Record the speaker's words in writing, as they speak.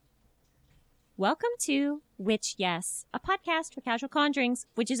Welcome to Witch Yes, a podcast for casual conjurings,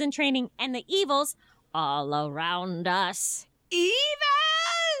 witches in training, and the evils all around us. Evil!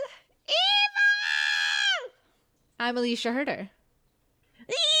 Evil! I'm Alicia Herder.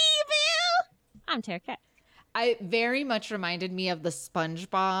 Evil! I'm Tara Cat. I very much reminded me of the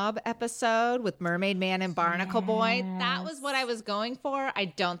SpongeBob episode with Mermaid Man and Barnacle Boy. That was what I was going for. I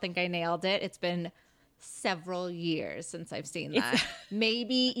don't think I nailed it. It's been several years since I've seen that.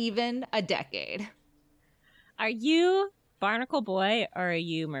 Maybe even a decade. Are you Barnacle Boy or are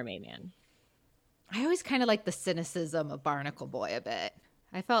you Mermaid Man? I always kind of like the cynicism of Barnacle Boy a bit.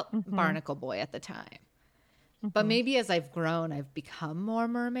 I felt Barnacle Boy at the time. But maybe as I've grown, I've become more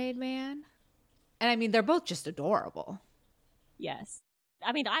Mermaid Man. And I mean, they're both just adorable. Yes.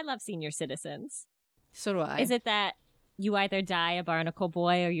 I mean, I love senior citizens. So do I. Is it that you either die a Barnacle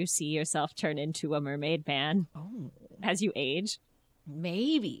Boy or you see yourself turn into a Mermaid Man as you age?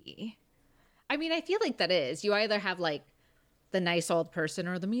 Maybe. I mean, I feel like that is. You either have like the nice old person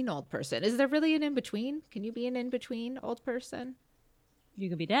or the mean old person. Is there really an in-between? Can you be an in-between old person? You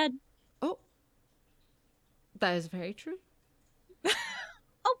could be dead. Oh. That is very true.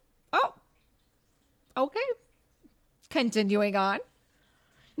 Oh. Okay. Continuing on.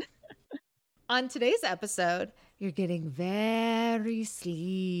 On today's episode, you're getting very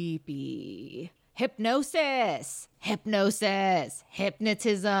sleepy. Hypnosis. Hypnotism.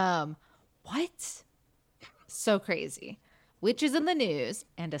 What? So crazy. Witches in the news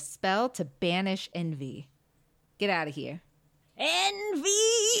and a spell to banish envy. Get out of here.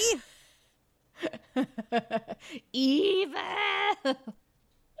 Envy! Evil!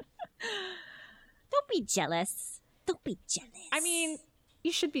 Don't be jealous. I mean,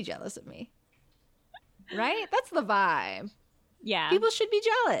 you should be jealous of me. Right? That's the vibe. Yeah. People should be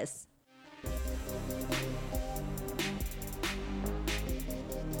jealous.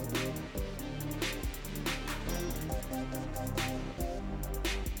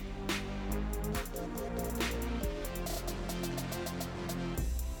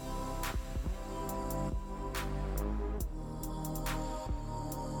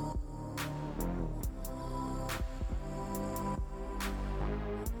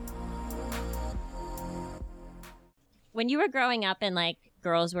 When you were growing up and like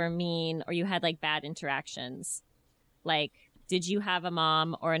girls were mean or you had like bad interactions, like did you have a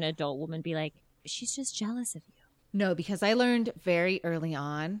mom or an adult woman be like, she's just jealous of you? No, because I learned very early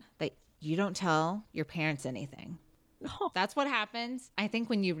on that you don't tell your parents anything. Oh. That's what happens. I think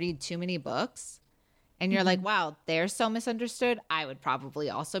when you read too many books and you're like, wow, they're so misunderstood. I would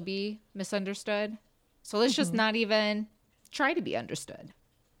probably also be misunderstood. So let's just not even try to be understood.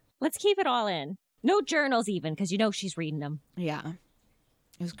 Let's keep it all in. No journals even, because you know she's reading them. Yeah.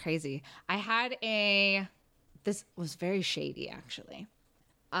 It was crazy. This was very shady, actually.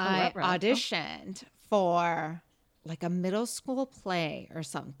 I auditioned for like a middle school play or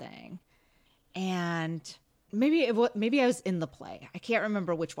something. And maybe I was in the play. I can't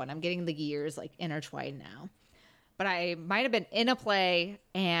remember which one. I'm getting the years like intertwined now. But I might have been in a play,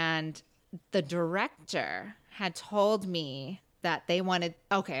 and the director had told me that they wanted,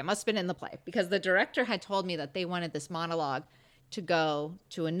 I must have been in the play, because the director had told me that they wanted this monologue to go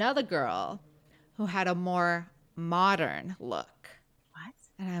to another girl who had a more modern look. What?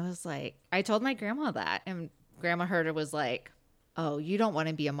 And I was like, I told my grandma that, and Grandma Herder was like, oh, you don't want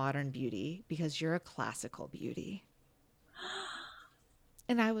to be a modern beauty because you're a classical beauty.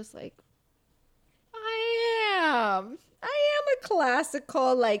 And I was like, I am a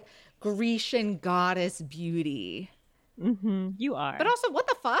classical, like Grecian goddess beauty. You are. But also, what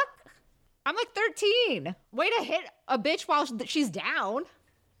the fuck? I'm like 13. Way to hit a bitch while she's down.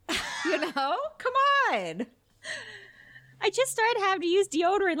 You know? Come on. I just started having to use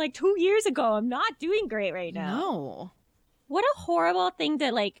deodorant like 2 years ago. I'm not doing great right now. No. What a horrible thing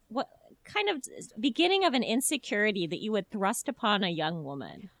to like, what kind of beginning of an insecurity that you would thrust upon a young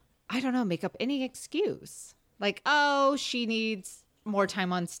woman? I don't know. Make up any excuse. Like, oh, she needs more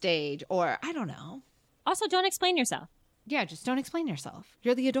time on stage, or I don't know. Also, don't explain yourself. Yeah, just don't explain yourself.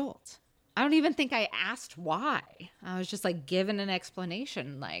 You're the adult. I don't even think I asked why. I was just like given an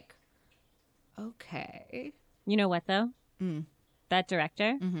explanation like, okay. You know what, though? That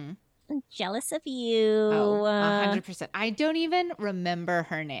director? I'm jealous of you. Oh, 100%. I don't even remember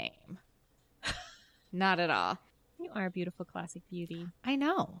her name. Not at all. You are a beautiful classic beauty. I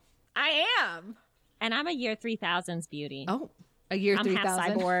know. I am. And I'm a year 3000s beauty. Oh, a year 3000. I'm half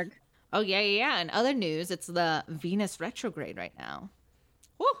cyborg. Oh, yeah. In other news, it's the Venus retrograde right now.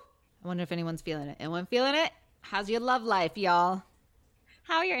 Woo! I wonder if anyone's feeling it. Anyone feeling it? How's your love life, y'all?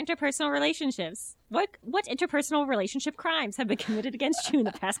 How are your interpersonal relationships? What interpersonal relationship crimes have been committed against you in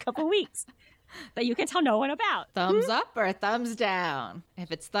the past couple weeks? that you can tell no one about. Thumbs up or thumbs down?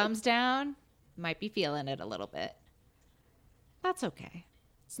 If it's thumbs down, might be feeling it a little bit. That's okay.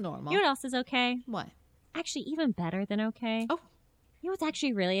 It's normal. You know what else is okay? What? Actually, even better than okay. Oh. You know what's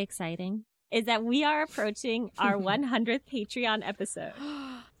actually really exciting? Is that we are approaching our 100th Patreon episode.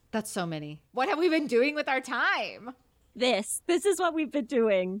 That's so many. What have we been doing with our time? This is what we've been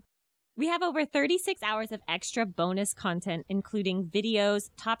doing. We have over 36 hours of extra bonus content, including videos,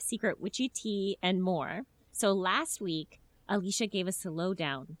 top secret witchy tea, and more. So last week, Alicia gave us a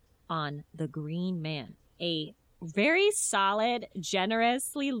lowdown on the Green Man, a very solid,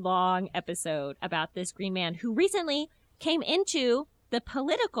 generously long episode about this Green Man who recently came into the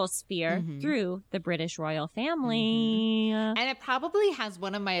political sphere through the British royal family. And it probably has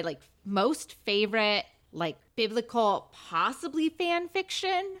one of my most favorite biblical, possibly fan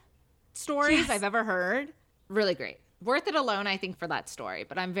fiction stories I've ever heard. Really great. Worth it alone, I think, for that story.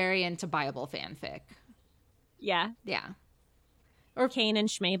 But I'm very into Bible fanfic. Yeah. Yeah. Or Cain and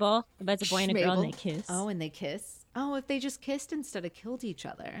Schmabel, about a boy and a girl and they kiss. Oh, and they kiss. Oh, if they just kissed instead of killed each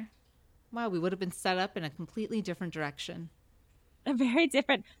other. Wow, we would have been set up in a completely different direction. A very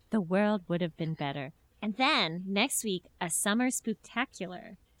different. The world would have been better. And then, next week, a summer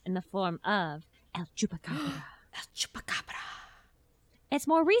spooktacular in the form of El Chupacabra. El Chupacabra. It's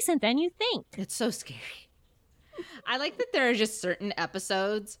more recent than you think. It's so scary. I like that there are just certain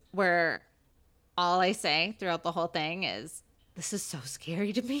episodes where all I say throughout the whole thing is, this is so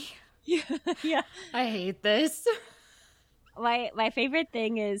scary to me. Yeah. I hate this. My favorite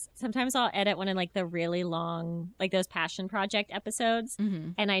thing is sometimes I'll edit one in the really long, those Passion Project episodes.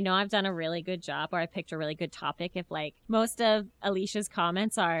 And I know I've done a really good job or I picked a really good topic if most of Alicia's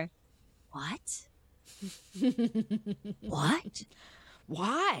comments are, what? What?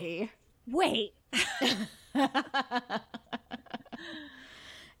 Why? Wait.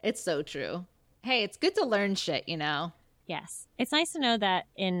 It's so true. Hey, it's good to learn shit, you know? Yes. It's nice to know that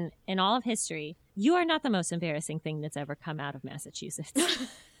in all of history, you are not the most embarrassing thing that's ever come out of Massachusetts.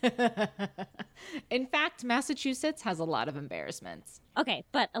 In fact, Massachusetts has a lot of embarrassments. Okay,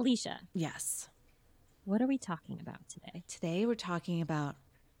 but Alicia. Yes. What are we talking about today? Today we're talking about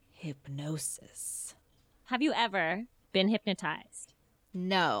hypnosis. Have you ever been hypnotized?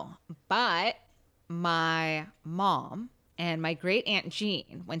 No, but my mom and my great Aunt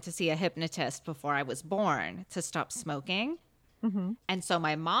Jean went to see a hypnotist before I was born to stop smoking. And so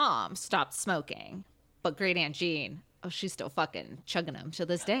my mom stopped smoking, but great Aunt Jean, she's still fucking chugging them to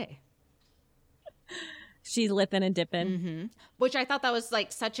this day. She's lipping and dipping. Which I thought that was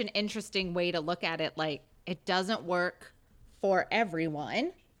such an interesting way to look at it. It doesn't work for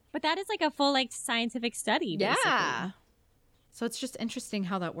everyone. But that is a full scientific study, basically. Yeah. So it's just interesting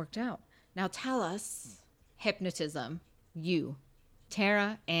how that worked out. Now tell us, hypnotism, you,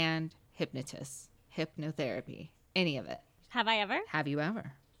 Tara, and hypnotist, hypnotherapy, any of it. Have I ever? Have you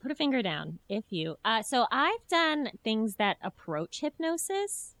ever? Put a finger down if you. So I've done things that approach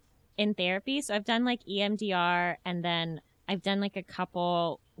hypnosis in therapy. So I've done EMDR, and then I've done a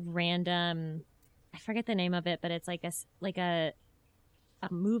couple random, I forget the name of it, but it's a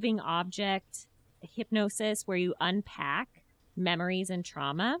moving object hypnosis where you unpack memories and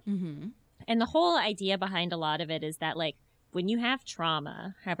trauma. And the whole idea behind a lot of it is that when you have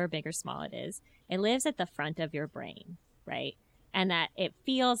trauma, however big or small it is, it lives at the front of your brain, right? And that it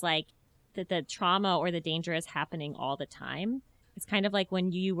feels like that the trauma or the danger is happening all the time. It's kind of like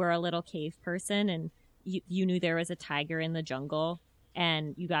when you were a little cave person and you knew there was a tiger in the jungle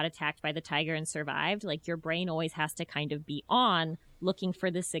and you got attacked by the tiger and survived. Your brain always has to kind of be on looking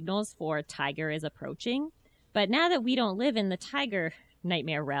for the signals for a tiger is approaching. But now that we don't live in the tiger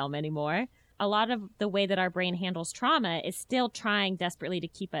nightmare realm anymore, a lot of the way that our brain handles trauma is still trying desperately to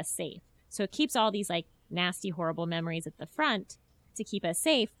keep us safe. So it keeps all these nasty, horrible memories at the front to keep us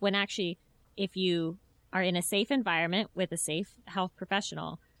safe, when actually, if you are in a safe environment with a safe health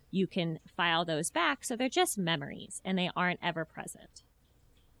professional, you can file those back. So they're just memories and they aren't ever present.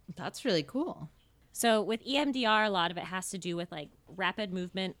 That's really cool. So with EMDR, a lot of it has to do with rapid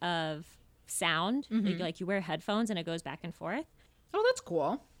movement of sound. You wear headphones and it goes back and forth. Oh, that's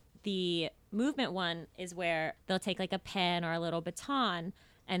cool. The movement one is where they'll take a pen or a little baton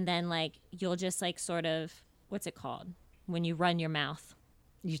and then you'll just sort of, what's it called? When you run your mouth.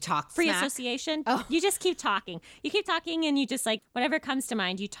 You talk Free smack? association. Oh. You just keep talking. You keep talking and you just whatever comes to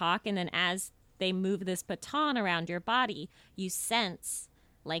mind, you talk. And then as they move this baton around your body, you sense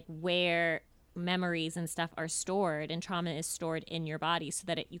where memories and stuff are stored and trauma is stored in your body so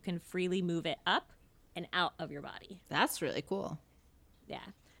that you can freely move it up and out of your body. That's really cool. Yeah.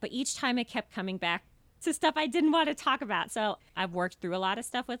 But each time it kept coming back to stuff I didn't want to talk about. So I've worked through a lot of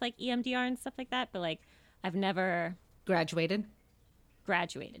stuff with like EMDR and stuff like that, but like I've never graduated.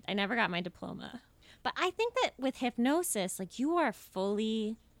 I never got my diploma. But I think that with hypnosis, like you are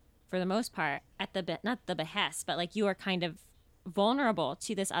fully, for the most part, at the not the behest, but like you are kind of vulnerable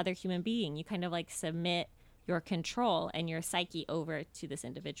to this other human being. You kind of like submit your control and your psyche over to this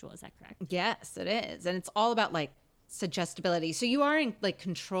individual. Is that correct? Yes, it is. And it's all about like suggestibility. So you are in like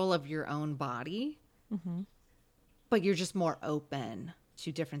control of your own body, but you're just more open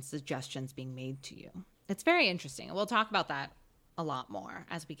to different suggestions being made to you. It's very interesting. And we'll talk about that a lot more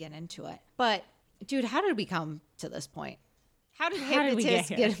as we get into it. But dude, how did we come to this point? How did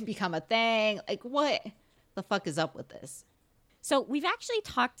hypnotists become a thing? Like what the fuck is up with this? So we've actually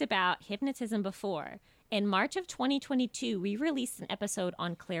talked about hypnotism before. In March of 2022, we released an episode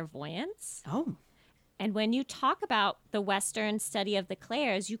on clairvoyance. Oh. And when you talk about the Western study of the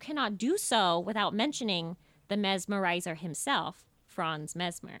clairs, you cannot do so without mentioning the mesmerizer himself, Franz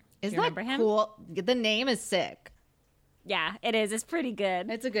Mesmer. Is that cool? The name is sick. Yeah, it is. It's pretty good.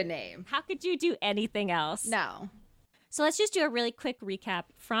 It's a good name. How could you do anything else? No. So let's just do a really quick recap.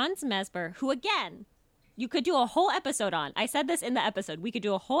 Franz Mesmer, who again, you could do a whole episode on. I said this in the episode. We could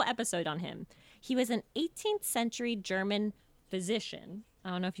do a whole episode on him. He was an 18th century German physician. I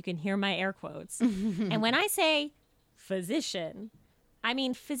don't know if you can hear my air quotes. And when I say physician, I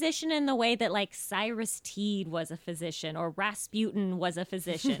mean physician in the way that like Cyrus Teed was a physician or Rasputin was a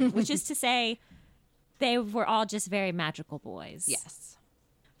physician, which is to say they were all just very magical boys. Yes.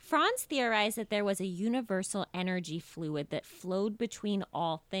 Franz theorized that there was a universal energy fluid that flowed between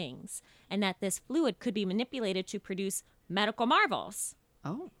all things, and that this fluid could be manipulated to produce medical marvels.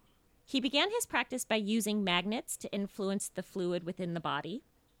 Oh. He began his practice by using magnets to influence the fluid within the body,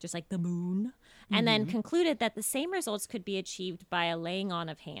 just like the moon, and then concluded that the same results could be achieved by a laying on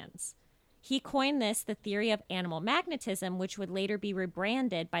of hands. He coined this the theory of animal magnetism, which would later be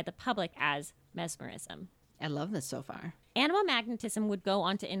rebranded by the public as mesmerism. I love this so far. Animal magnetism would go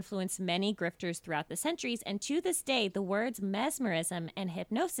on to influence many grifters throughout the centuries, and to this day, the words mesmerism and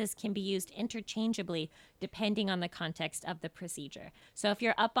hypnosis can be used interchangeably depending on the context of the procedure. So if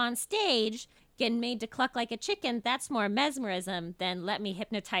you're up on stage getting made to cluck like a chicken, that's more mesmerism than let me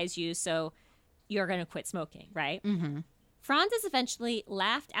hypnotize you so you're going to quit smoking, right? Mm-hmm. Franz is eventually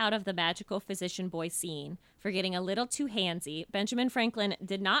laughed out of the magical physician boy scene for getting a little too handsy. Benjamin Franklin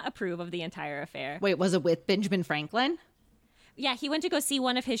did not approve of the entire affair. Wait, was it with Benjamin Franklin? Yeah, he went to go see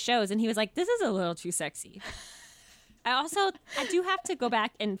one of his shows, and he was like, this is a little too sexy. I do have to go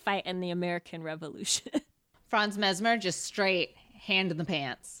back and fight in the American Revolution. Franz Mesmer, just straight hand in the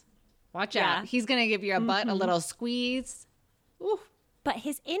pants. Watch out. He's going to give your butt a little squeeze. Ooh. But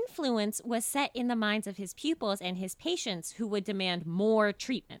his influence was set in the minds of his pupils and his patients who would demand more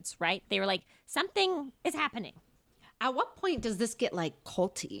treatments, right? They were like, something is happening. At what point does this get like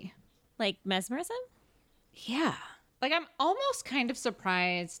culty? Like mesmerism? Yeah. Like I'm almost kind of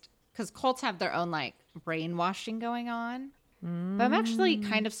surprised because cults have their own like brainwashing going on. But I'm actually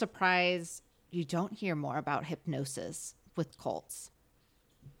kind of surprised you don't hear more about hypnosis with cults.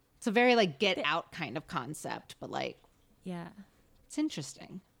 It's a very like get out kind of concept, but like, yeah. It's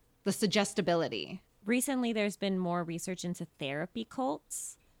interesting. The suggestibility. Recently, there's been more research into therapy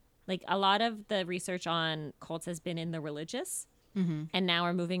cults. Like a lot of the research on cults has been in the religious. Mm-hmm. And now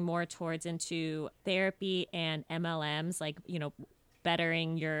we're moving more towards into therapy and MLMs, like, you know,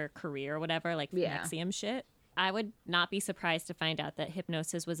 bettering your career or whatever, like Nexium shit. I would not be surprised to find out that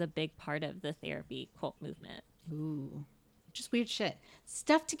hypnosis was a big part of the therapy cult movement. Ooh, just weird shit.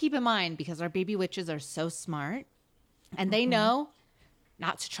 Stuff to keep in mind because our baby witches are so smart and they know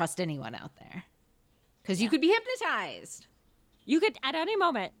not to trust anyone out there because you could be hypnotized. You could, at any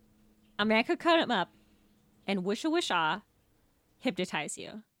moment, a man could cut him up and wisha hypnotize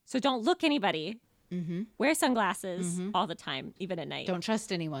you. So don't look anybody. Mm-hmm. Wear sunglasses all the time, even at night. Don't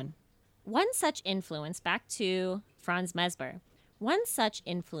trust anyone. One such influence, back to Franz Mesmer, one such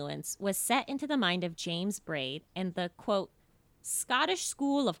influence was set into the mind of James Braid and the, quote, Scottish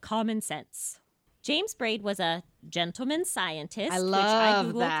School of Common Sense. James Braid was a gentleman scientist. I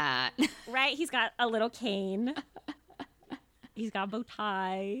love that. Right? He's got a little cane. He's got a bow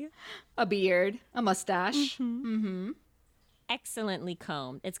tie. A beard. A mustache. Mm-hmm. Mm-hmm. Excellently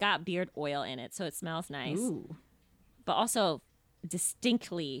combed. It's got beard oil in it, so it smells nice. Ooh. But also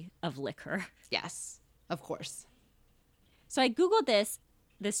distinctly of liquor. Yes, of course. So I Googled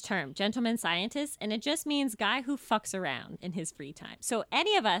this term, gentleman scientist, and it just means guy who fucks around in his free time. So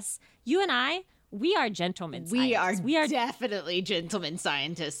any of us, you and I, we are gentlemen scientists. We are definitely gentleman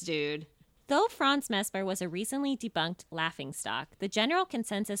scientists, dude. Though Franz Mesmer was a recently debunked laughingstock, the general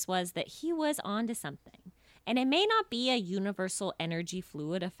consensus was that he was onto something. And it may not be a universal energy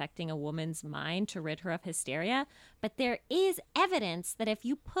fluid affecting a woman's mind to rid her of hysteria, but there is evidence that if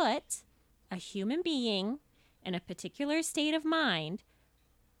you put a human being in a particular state of mind,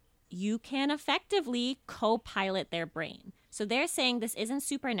 you can effectively co-pilot their brain. So they're saying this isn't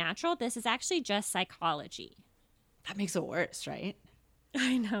supernatural. This is actually just psychology. That makes it worse, right?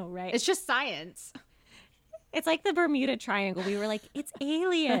 I know, right? It's just science. It's like the Bermuda Triangle. We were like, it's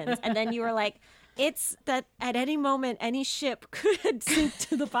aliens. And then you were like, it's that at any moment, any ship could sink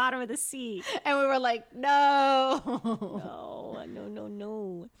to the bottom of the sea. And we were like, no.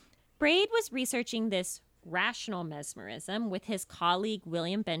 No. Braid was researching this rational mesmerism with his colleague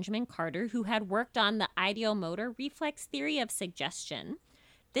William Benjamin Carter, who had worked on the ideomotor reflex theory of suggestion.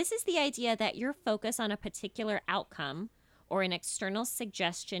 This is the idea that your focus on a particular outcome or an external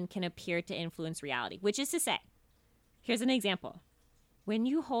suggestion can appear to influence reality, which is to say, here's an example. When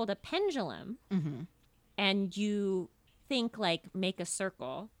you hold a pendulum and you think like make a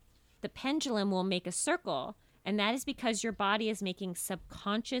circle, the pendulum will make a circle, and that is because your body is making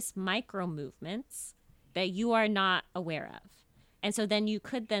subconscious micro movements that you are not aware of. And so then you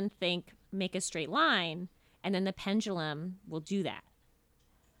could then think, make a straight line, and then the pendulum will do that.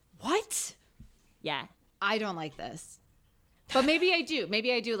 What? Yeah. I don't like this. But maybe I do.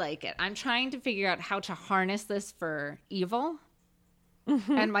 Maybe I do like it. I'm trying to figure out how to harness this for evil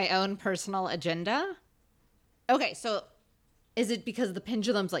and my own personal agenda. Okay, so is it because the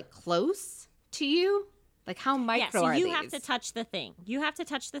pendulum's like close to you? Like how micro are these? Yeah, so you have to touch the thing. You have to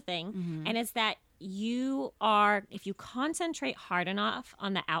touch the thing. And it's that you are, if you concentrate hard enough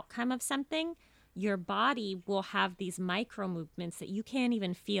on the outcome of something, your body will have these micro movements that you can't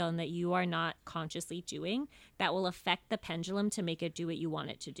even feel and that you are not consciously doing that will affect the pendulum to make it do what you want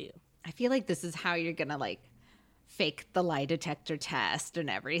it to do. I feel like this is how you're going to like fake the lie detector test and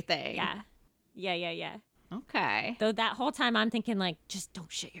everything. Yeah. Okay. Though that whole time I'm thinking like, just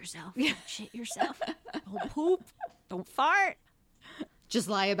don't shit yourself. Don't shit yourself. Don't poop. Don't fart. Just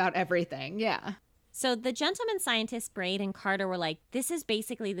lie about everything. Yeah. So the gentleman scientists Braid and Carter were like, this is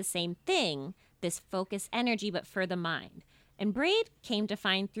basically the same thing, this focused energy, but for the mind. And Braid came to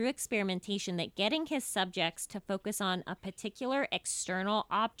find through experimentation that getting his subjects to focus on a particular external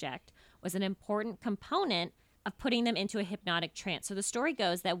object was an important component of putting them into a hypnotic trance. So the story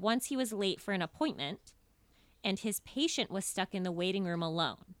goes that once he was late for an appointment and his patient was stuck in the waiting room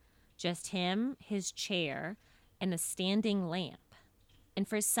alone, just him, his chair, and a standing lamp. And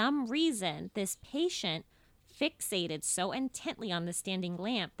for some reason, this patient fixated so intently on the standing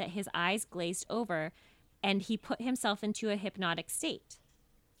lamp that his eyes glazed over and he put himself into a hypnotic state.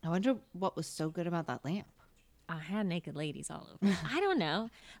 I wonder what was so good about that lamp. I had naked ladies all over. I don't know.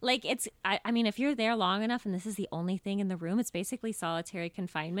 Like I mean, if you're there long enough and this is the only thing in the room, it's basically solitary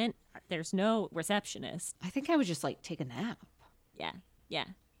confinement. There's no receptionist. I think I would just like take a nap. Yeah.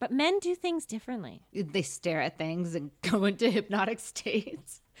 But men do things differently. They stare at things and go into hypnotic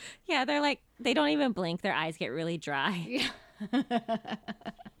states. Yeah, they're like, they don't even blink. Their eyes get really dry. Yeah.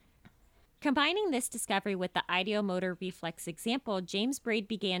 Combining this discovery with the ideomotor reflex example, James Braid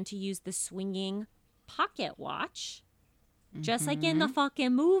began to use the swinging pocket watch, just like in the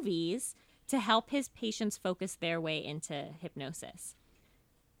fucking movies, to help his patients focus their way into hypnosis.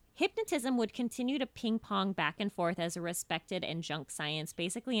 Hypnotism would continue to ping-pong back and forth as a respected and junk science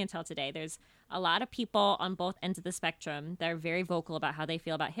basically until today. There's a lot of people on both ends of the spectrum that are very vocal about how they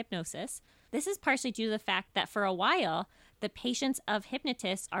feel about hypnosis. This is partially due to the fact that for a while, the patients of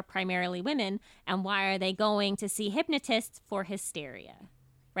hypnotists are primarily women, and why are they going to see hypnotists? For hysteria,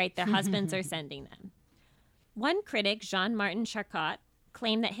 right? Their husbands are sending them. One critic, Jean-Martin Charcot,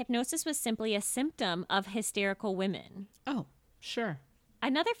 claimed that hypnosis was simply a symptom of hysterical women. Oh, sure.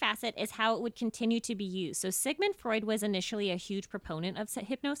 Another facet is how it would continue to be used. So Sigmund Freud was initially a huge proponent of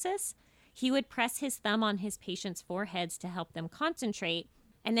hypnosis. He would press his thumb on his patients' foreheads to help them concentrate,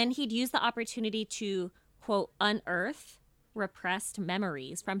 and then he'd use the opportunity to, quote, unearth repressed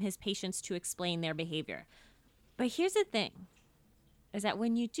memories from his patients to explain their behavior. But here's the thing, is that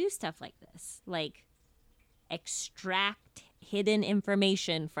when you do stuff like this, like extract hidden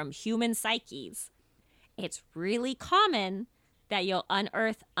information from human psyches, it's really common that you'll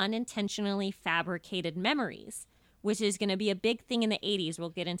unearth unintentionally fabricated memories, which is going to be a big thing in the 80s. We'll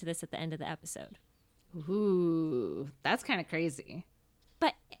get into this at the end of the episode. Ooh, that's kind of crazy.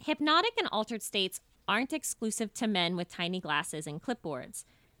 But hypnotic and altered states aren't exclusive to men with tiny glasses and clipboards.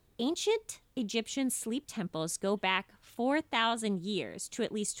 Ancient Egyptian sleep temples go back 4,000 years to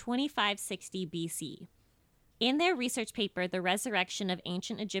at least 2560 BC. In their research paper, The Resurrection of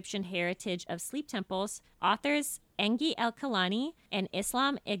Ancient Egyptian Heritage of Sleep Temples, authors Engi El-Kalani and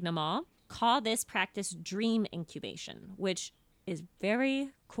Islam Ignamal call this practice dream incubation, which is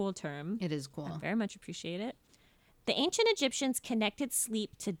very cool term. It is cool. I very much appreciate it. The ancient Egyptians connected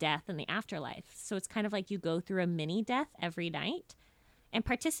sleep to death and the afterlife. So it's kind of like you go through a mini death every night. And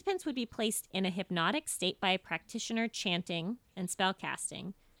participants would be placed in a hypnotic state by a practitioner chanting and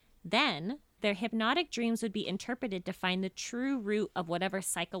spellcasting. Then their hypnotic dreams would be interpreted to find the true root of whatever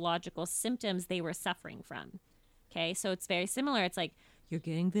psychological symptoms they were suffering from. Okay, so it's very similar. It's like, you're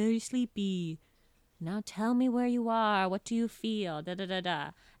getting very sleepy. Now tell me where you are. What do you feel? Da da da da.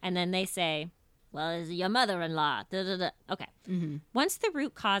 And then they say, well, it's your mother-in-law. Da, da, da. Okay. Mm-hmm. Once the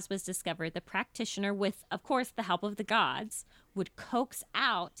root cause was discovered, the practitioner, with, of course, the help of the gods, would coax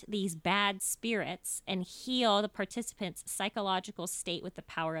out these bad spirits and heal the participant's psychological state with the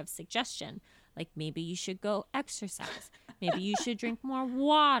power of suggestion. Like, maybe you should go exercise. Maybe you should drink more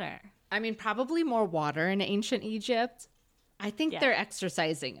water. I mean, probably more water in ancient Egypt. I think they're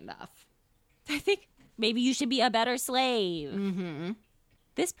exercising enough. I think maybe you should be a better slave. Mm-hmm.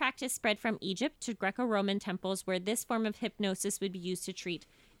 This practice spread from Egypt to Greco-Roman temples, where this form of hypnosis would be used to treat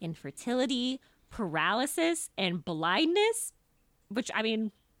infertility, paralysis, and blindness. Which, I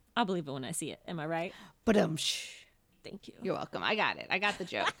mean, I'll believe it when I see it. Am I right? Thank you. You're welcome. I got it. I got the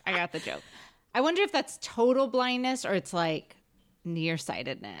joke. I wonder if that's total blindness or it's like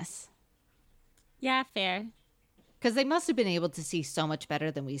nearsightedness. Yeah, fair. Because they must have been able to see so much better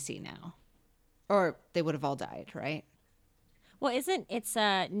than we see now. Or they would have all died, right? Well,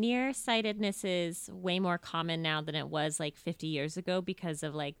 nearsightedness is way more common now than it was like 50 years ago because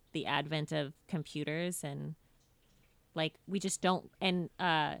of like the advent of computers and like we just don't, and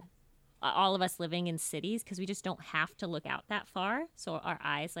all of us living in cities, because we just don't have to look out that far. So our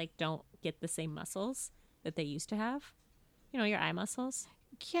eyes like don't get the same muscles that they used to have. You know, your eye muscles.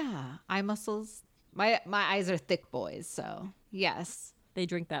 Yeah, eye muscles. My eyes are thick boys, so yes. They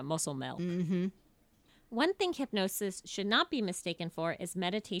drink that muscle milk. Mm-hmm. One thing hypnosis should not be mistaken for is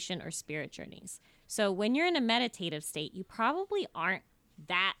meditation or spirit journeys. So when you're in a meditative state, you probably aren't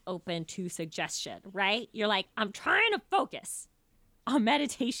that open to suggestion, right? You're like, I'm trying to focus on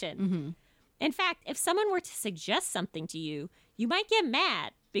meditation. Mm-hmm. In fact, if someone were to suggest something to you, you might get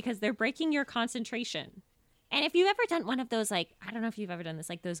mad because they're breaking your concentration. And if you've ever done one of those, like, I don't know if you've ever done this,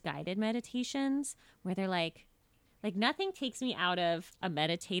 like those guided meditations where they're like nothing takes me out of a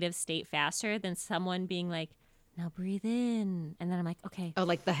meditative state faster than someone being like, now breathe in. And then I'm like, okay. Oh,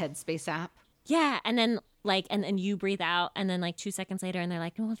 like the Headspace app? Yeah. And then like, and you breathe out. And then like 2 seconds later, and they're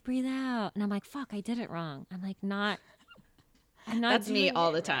like, no, let's breathe out. And I'm like, fuck, I did it wrong. I'm not That's me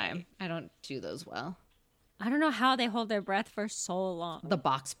all the right. time. I don't do those well. I don't know how they hold their breath for so long. The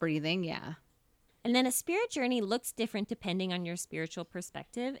box breathing, yeah. And then a spirit journey looks different depending on your spiritual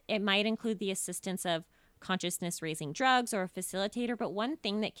perspective. It might include the assistance of consciousness raising drugs or a facilitator, but one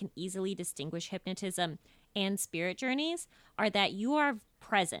thing that can easily distinguish hypnotism and spirit journeys are that you are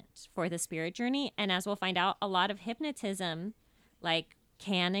present for the spirit journey. And as we'll find out, a lot of hypnotism like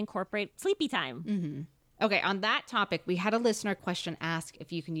can incorporate sleepy time. Mm-hmm. Okay, on that topic, we had a listener question ask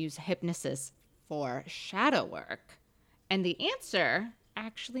if you can use hypnosis for shadow work. And the answer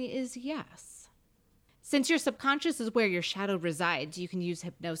actually is yes. Since your subconscious is where your shadow resides, you can use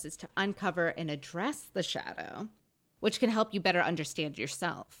hypnosis to uncover and address the shadow, which can help you better understand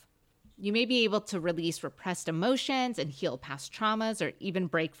yourself. You may be able to release repressed emotions and heal past traumas or even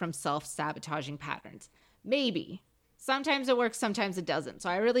break from self-sabotaging patterns. Maybe. Sometimes it works, sometimes it doesn't. So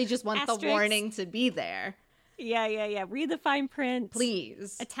I really just want the warning to be there. Yeah. Read the fine print.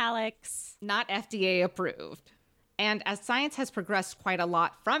 Please. Italics. Not FDA approved. And as science has progressed quite a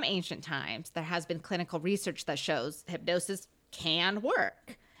lot from ancient times, there has been clinical research that shows hypnosis can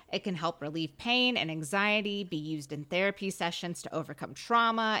work. It can help relieve pain and anxiety, be used in therapy sessions to overcome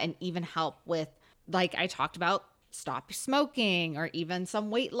trauma, and even help with, like I talked about, stop smoking or even some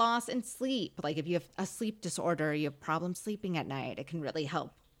weight loss and sleep. Like if you have a sleep disorder, you have problems sleeping at night, it can really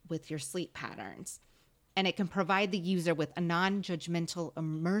help with your sleep patterns. And it can provide the user with a non-judgmental,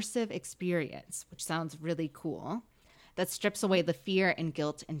 immersive experience, which sounds really cool, that strips away the fear and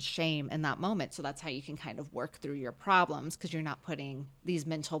guilt and shame in that moment. So that's how you can kind of work through your problems because you're not putting these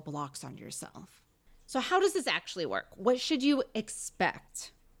mental blocks on yourself. So how does this actually work? What should you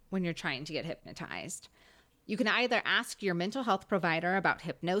expect when you're trying to get hypnotized? You can either ask your mental health provider about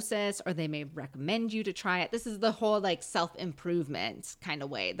hypnosis, or they may recommend you to try it. This is the whole like self-improvement kind of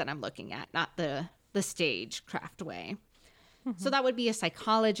way that I'm looking at, not the stagecraft way. So that would be a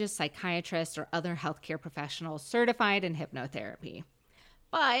psychologist, psychiatrist, or other healthcare professional certified in hypnotherapy.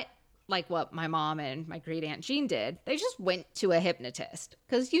 But like what my mom and my great aunt Jean did. They just went to a hypnotist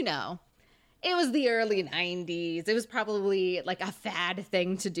because, you know, it was the early 90s. It was probably like a fad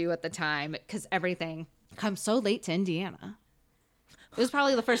thing to do at the time because everything comes so late to Indiana. It was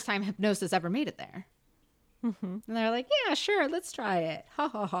probably the first time hypnosis ever made it there. Mm-hmm. And they're like, yeah, sure, let's try it. Ha,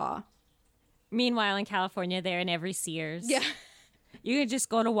 ha, ha. Meanwhile, in California, they're in every Sears. Yeah. You can just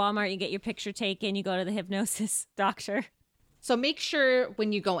go to Walmart, you get your picture taken, you go to the hypnosis doctor. So make sure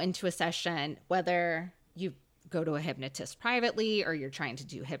when you go into a session, whether you go to a hypnotist privately or you're trying to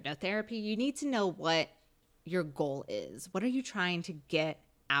do hypnotherapy, you need to know what your goal is. What are you trying to get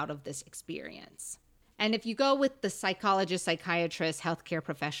out of this experience? And if you go with the psychologist, psychiatrist, healthcare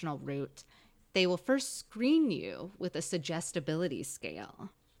professional route, they will first screen you with a suggestibility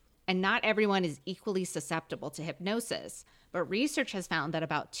scale. And not everyone is equally susceptible to hypnosis, but research has found that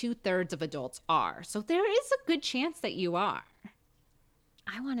about 2/3 of adults are. So there is a good chance that you are.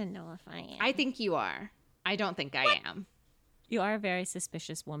 I want to know if I am. I think you are. I don't think I am. You are a very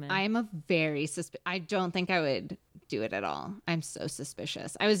suspicious woman. I am a very I don't think I would do it at all. I'm so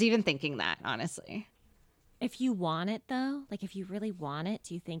suspicious. I was even thinking that, honestly. If you want it, though, like if you really want it,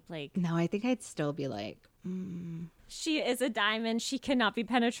 do you think like... No, I think I'd still be like... She is a diamond. She cannot be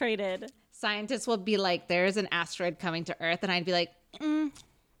penetrated. Scientists will be like, there's an asteroid coming to Earth. And I'd be like, are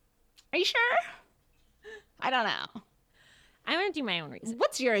you sure? I don't know. I'm going to do my own research.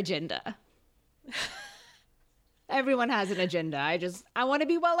 What's your agenda? Everyone has an agenda. I want to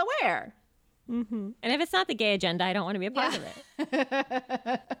be well aware. Mm-hmm. And if it's not the gay agenda, I don't want to be a part of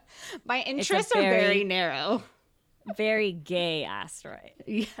it. My interests are very narrow. Very gay asteroid.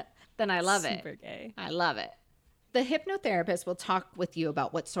 Yeah. Then I love it. Super gay. I love it. The hypnotherapist will talk with you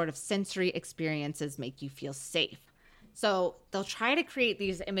about what sort of sensory experiences make you feel safe. So they'll try to create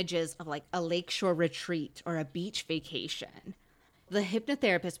these images of like a lakeshore retreat or a beach vacation. The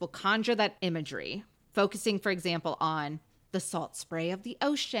hypnotherapist will conjure that imagery, focusing, for example, on the salt spray of the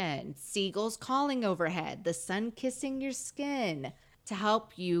ocean, seagulls calling overhead, the sun kissing your skin, to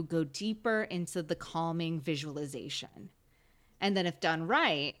help you go deeper into the calming visualization. And then if done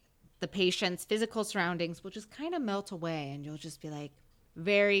right, the patient's physical surroundings will just kind of melt away and you'll just be like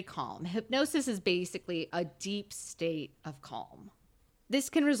very calm. Hypnosis is basically a deep state of calm. This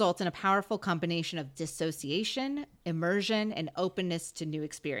can result in a powerful combination of dissociation, immersion, and openness to new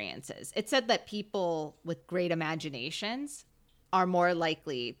experiences. It said that people with great imaginations are more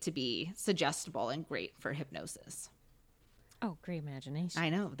likely to be suggestible and great for hypnosis. Oh, great imagination. I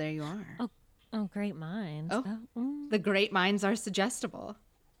know. There you are. Oh, great minds. Oh, the great minds are suggestible.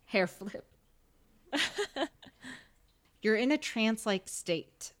 Hair flip. You're in a trance-like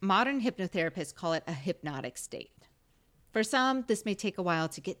state. Modern hypnotherapists call it a hypnotic state. For some, this may take a while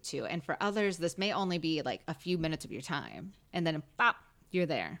to get to, and for others, this may only be like a few minutes of your time, and then bop, you're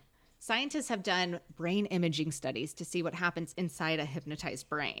there. Scientists have done brain imaging studies to see what happens inside a hypnotized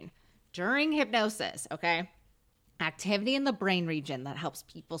brain. During hypnosis, okay, activity in the brain region that helps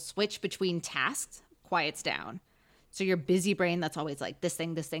people switch between tasks quiets down. So your busy brain that's always like this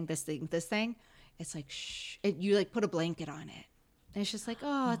thing, this thing, this thing, this thing, it's like, shh, you like put a blanket on it. And it's just like,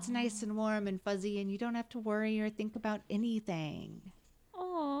 oh, it's nice and warm and fuzzy and you don't have to worry or think about anything.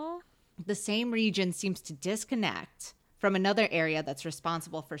 Aww. The same region seems to disconnect from another area that's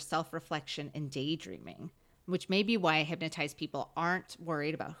responsible for self-reflection and daydreaming, which may be why hypnotized people aren't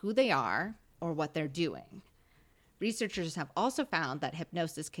worried about who they are or what they're doing. Researchers have also found that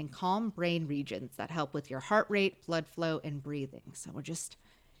hypnosis can calm brain regions that help with your heart rate, blood flow, and breathing. So we're just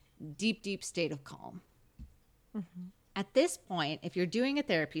deep, deep state of calm. Mm-hmm. At this point, if you're doing a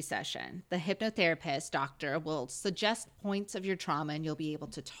therapy session, the hypnotherapist doctor will suggest points of your trauma and you'll be able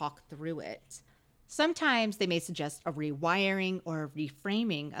to talk through it. Sometimes they may suggest a rewiring or a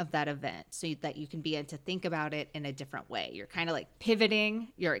reframing of that event so that you can begin to think about it in a different way. You're kind of like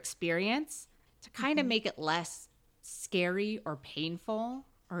pivoting your experience to kind of make it less scary or painful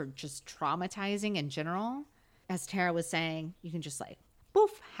or just traumatizing in general. As Tara was saying, you can just like,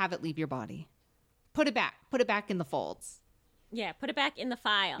 poof, have it leave your body. Put it back in the folds. Yeah, put it back in the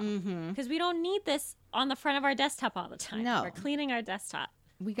file. Because we don't need this on the front of our desktop all the time. No. We're cleaning our desktop.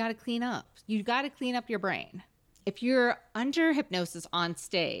 We got to clean up. You got to clean up your brain. If you're under hypnosis on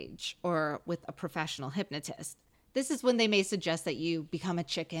stage or with a professional hypnotist, this is when they may suggest that you become a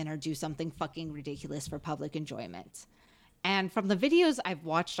chicken or do something fucking ridiculous for public enjoyment. And from the videos I've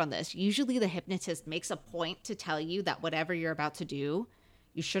watched on this, usually the hypnotist makes a point to tell you that whatever you're about to do,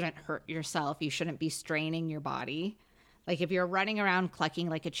 you shouldn't hurt yourself. You shouldn't be straining your body. Like if you're running around clucking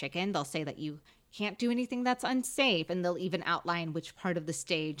like a chicken, they'll say that you can't do anything that's unsafe. And they'll even outline which part of the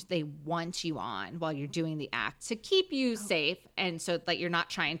stage they want you on while you're doing the act to keep you safe. And so that you're not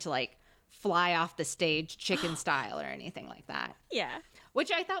trying to like fly off the stage chicken style or anything like that. Yeah.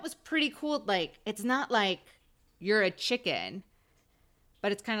 Which I thought was pretty cool. Like, it's not like you're a chicken,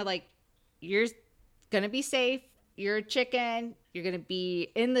 but it's kind of like you're going to be safe. You're a chicken. You're going to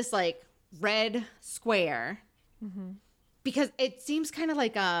be in this like red square. Mm-hmm. Because it seems kind of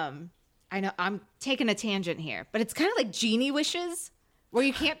like, I know I'm taking a tangent here, but it's kind of like genie wishes where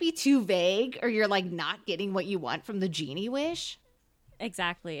you can't be too vague or you're like not getting what you want from the genie wish.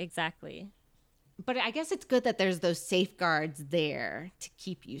 Exactly. But I guess it's good that there's those safeguards there to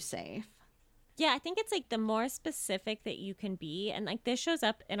keep you safe. Yeah, I think it's like the more specific that you can be. And like this shows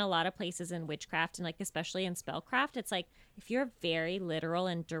up in a lot of places in witchcraft and like especially in spellcraft. It's like if you're very literal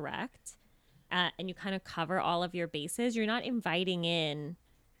and direct and you kind of cover all of your bases, you're not inviting in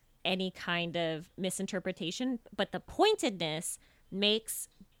any kind of misinterpretation. But the pointedness makes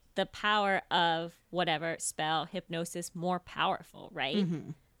the power of whatever spell, hypnosis more powerful, right?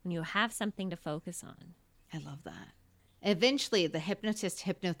 Mm-hmm. When you have something to focus on. I love that. Eventually, the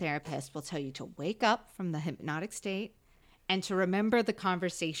hypnotherapist will tell you to wake up from the hypnotic state and to remember the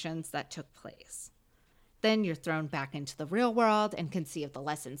conversations that took place. Then you're thrown back into the real world and can see if the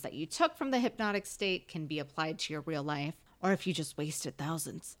lessons that you took from the hypnotic state can be applied to your real life or if you just wasted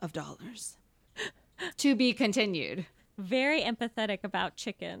thousands of dollars. To be continued. Very empathetic about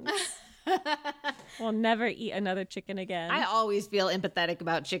chickens. We'll never eat another chicken again. I always feel empathetic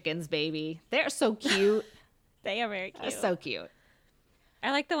about chickens, baby. They're so cute. They are very cute. They're so cute.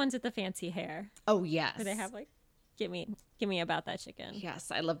 I like the ones with the fancy hair. Oh, yes. Where they have like, give me about that chicken. Yes,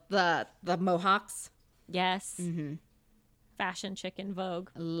 I love the mohawks. Yes. Mm-hmm. Fashion chicken vogue.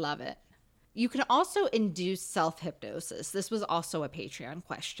 Love it. You can also induce self-hypnosis. This was also a Patreon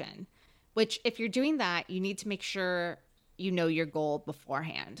question, which if you're doing that, you need to make sure you know your goal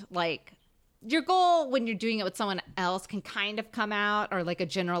beforehand. Like your goal when you're doing it with someone else can kind of come out or like a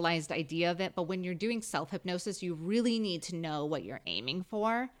generalized idea of it. But when you're doing self-hypnosis, you really need to know what you're aiming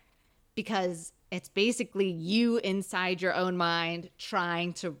for because it's basically you inside your own mind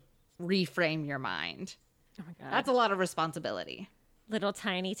trying to reframe your mind. Oh my God. That's a lot of responsibility. Little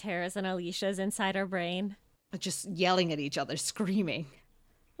tiny Tara's and Alicia's inside our brain. Just yelling at each other, screaming.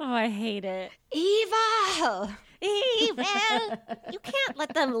 Oh, I hate it. Evil! You can't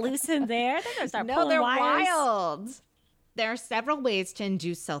let them loose in there. They're going to start pulling they're wires. Wild. There are several ways to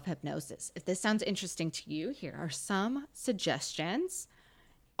induce self-hypnosis. If this sounds interesting to you, here are some suggestions.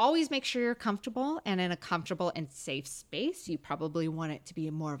 Always make sure you're comfortable and in a comfortable and safe space. You probably want it to be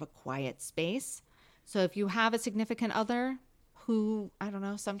more of a quiet space. So if you have a significant other who, I don't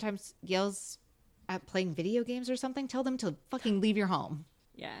know, sometimes yells at playing video games or something, tell them to fucking leave your home.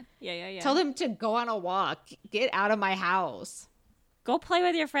 Yeah. Tell them to go on a walk. Get out of my house. Go play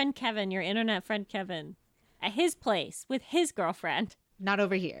with your friend Kevin, your internet friend Kevin, at his place with his girlfriend. Not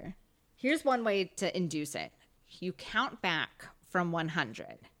over here. Here's one way to induce it. You count back from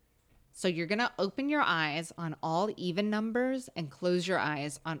 100. So you're going to open your eyes on all even numbers and close your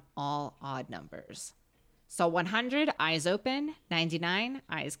eyes on all odd numbers. So 100, eyes open, 99,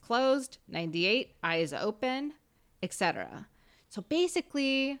 eyes closed, 98, eyes open, etc. So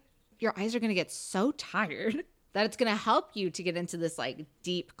basically, your eyes are going to get so tired that it's going to help you to get into this like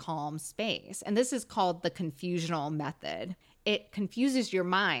deep, calm space. And this is called the confusional method. It confuses your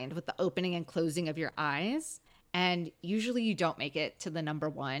mind with the opening and closing of your eyes. And usually you don't make it to the number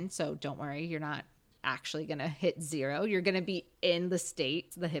 1. So don't worry, you're not actually going to hit 0. You're going to be in the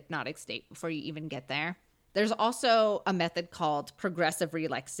state, the hypnotic state, before you even get there. There's also a method called progressive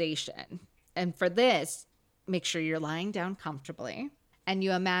relaxation. And for this, make sure you're lying down comfortably and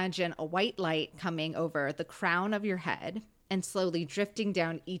you imagine a white light coming over the crown of your head and slowly drifting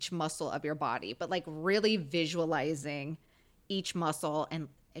down each muscle of your body, but like really visualizing each muscle and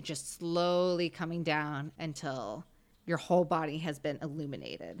it just slowly coming down until your whole body has been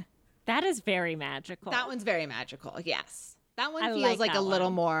illuminated. That is very magical. That one's very magical, yes. That one feels like a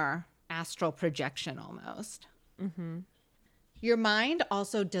little more astral projection almost. Mm-hmm. Your mind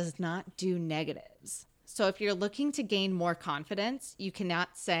also does not do negatives. So if you're looking to gain more confidence, you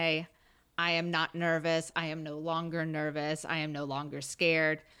cannot say, I am not nervous. I am no longer nervous. I am no longer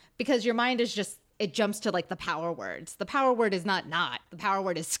scared. Because your mind is just, it jumps to like the power words. The power word is not. The power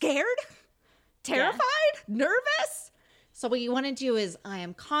word is scared, terrified, nervous. So what you want to do is, I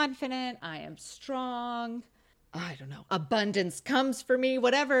am confident. I am strong. I don't know. Abundance comes for me.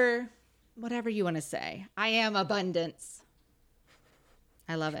 Whatever you want to say. I am abundance.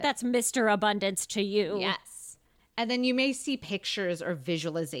 I love it. That's Mr. Abundance to you. Yes. And then you may see pictures or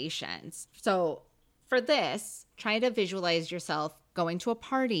visualizations. So for this, try to visualize yourself going to a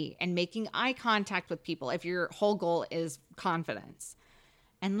party and making eye contact with people if your whole goal is confidence.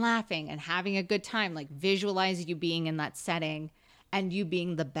 and laughing and having a good time. Like visualize you being in that setting and you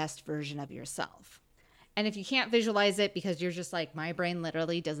being the best version of yourself. And if you can't visualize it because you're just like, my brain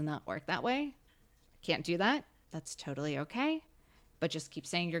literally does not work that way, can't do that, that's totally okay. But just keep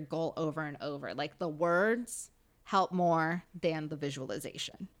saying your goal over and over. Like the words help more than the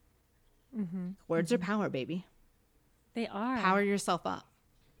visualization. Words are power, baby. They are. Power yourself up.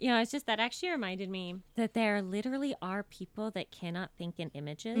 You know, it's just that actually reminded me that there literally are people that cannot think in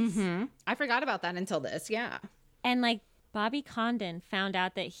images. I forgot about that until this. Yeah. And like Bobby Condon found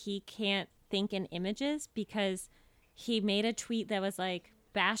out that he can't think in images because he made a tweet that was like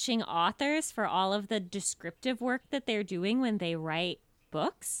bashing authors for all of the descriptive work that they're doing when they write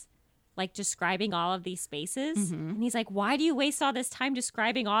books, like describing all of these spaces. And he's like, why do you waste all this time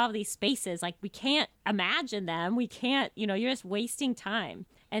describing all of these spaces? Like, we can't imagine them. We can't, you know, you're just wasting time.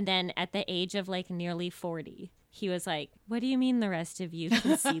 And then at the age of like nearly 40, he was like, what do you mean the rest of you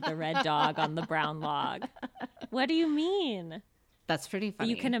can see the red dog on the brown log? What do you mean? That's pretty funny.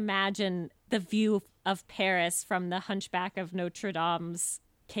 You can imagine the view of Paris from the Hunchback of Notre Dame's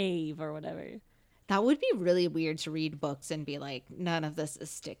cave or whatever. That would be really weird to read books and be like, none of this is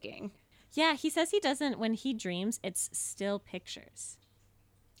sticking. Yeah, he says he doesn't, when he dreams, it's still pictures.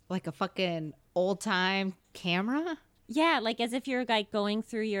 Like a fucking old time camera? Yeah, like as if you're like going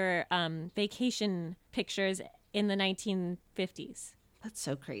through your vacation pictures in the 1950s. That's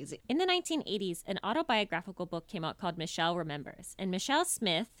so crazy. In the 1980s, an autobiographical book came out called Michelle Remembers. And Michelle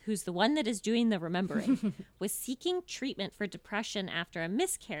Smith, who's the one that is doing the remembering, was seeking treatment for depression after a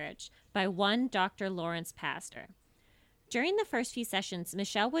miscarriage by one Dr. Lawrence Pastor. During the first few sessions,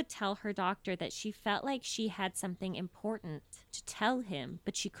 Michelle would tell her doctor that she felt like she had something important to tell him,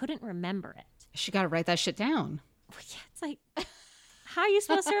 but she couldn't remember it. She got to write that shit down. Yeah, it's like, how are you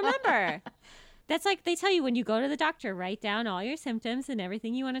supposed to remember? That's like they tell you when you go to the doctor, write down all your symptoms and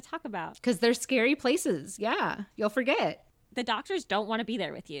everything you want to talk about. Because they're scary places. Yeah, you'll forget. The doctors don't want to be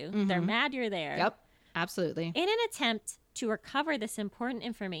there with you. They're mad you're there. Yep, absolutely. In an attempt to recover this important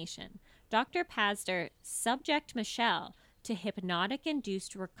information, Dr. Pastor subject Michelle to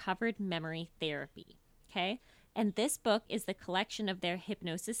hypnotic-induced recovered memory therapy. Okay? And this book is the collection of their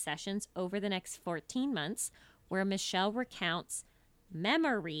hypnosis sessions over the next 14 months, where Michelle recounts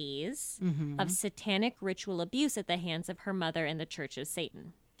memories of satanic ritual abuse at the hands of her mother in the Church of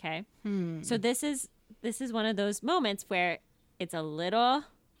Satan. Okay? So this is one of those moments where it's a little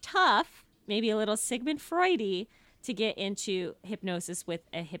tough, maybe a little Sigmund Freudy, to get into hypnosis with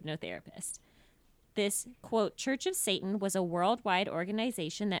a hypnotherapist. This, quote, Church of Satan was a worldwide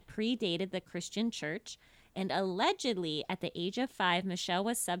organization that predated the Christian church, and allegedly at the age of 5, Michelle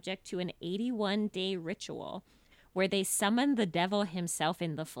was subject to an 81-day ritual where they summoned the devil himself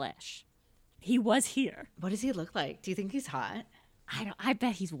in the flesh. He was here. What does he look like? Do you think he's hot? I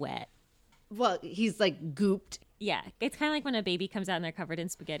bet he's wet. Well, he's like gooped. Yeah, it's kind of like when a baby comes out and they're covered in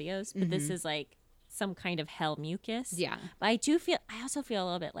SpaghettiOs, but this is like some kind of hell mucus. Yeah. But I also feel a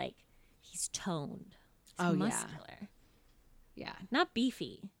little bit like he's toned. He's muscular. Yeah. Not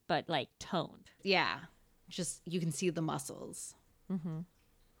beefy, but like toned. Yeah. Just, you can see the muscles.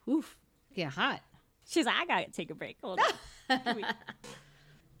 Oof. Yeah, hot. She's like, I gotta take a break. Hold on.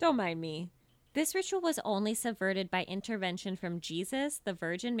 Don't mind me. This ritual was only subverted by intervention from Jesus, the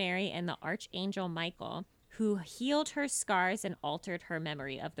Virgin Mary, and the Archangel Michael, who healed her scars and altered her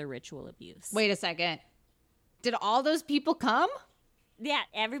memory of the ritual abuse. Wait a second. Did all those people come? Yeah,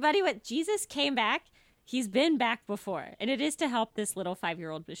 everybody went. Jesus came back. He's been back before. And it is to help this little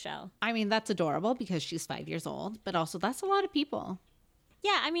 5-year-old Michelle. I mean, that's adorable because she's 5 years old, but also that's a lot of people.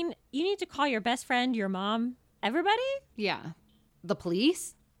 Yeah, I mean, you need to call your best friend, your mom, everybody. Yeah. The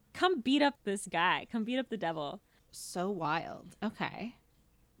police? Come beat up this guy. Come beat up the devil. So wild. Okay.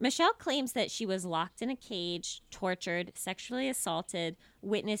 Michelle claims that she was locked in a cage, tortured, sexually assaulted,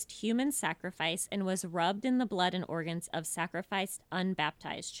 witnessed human sacrifice, and was rubbed in the blood and organs of sacrificed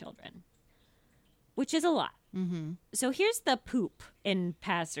unbaptized children, which is a lot. So here's the poop in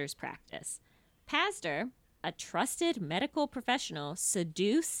Pastor's practice. Pastor, a trusted medical professional,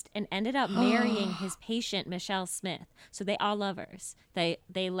 seduced and ended up marrying his patient, Michelle Smith. So they all lovers. They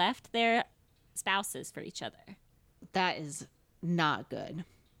left their spouses for each other. That is not good.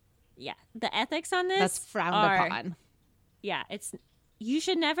 Yeah. The ethics on this That's frowned upon. Yeah. You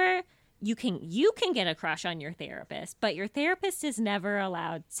should never, you can get a crush on your therapist, but your therapist is never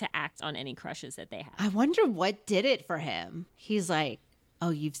allowed to act on any crushes that they have. I wonder what did it for him. He's like,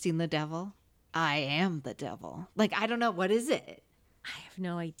 oh, you've seen the devil? I am the devil. Like, I don't know. What is it? I have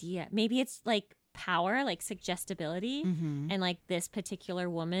no idea. Maybe it's like power, like suggestibility. And like this particular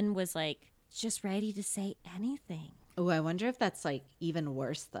woman was like just ready to say anything. Oh, I wonder if that's like even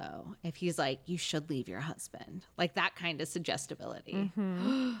worse though. If he's like, you should leave your husband. Like that kind of suggestibility.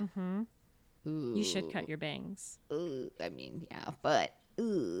 You should cut your bangs. I mean, yeah, but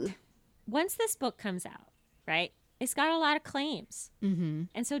once this book comes out, right, it's got a lot of claims.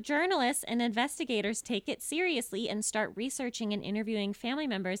 And so journalists and investigators take it seriously and start researching and interviewing family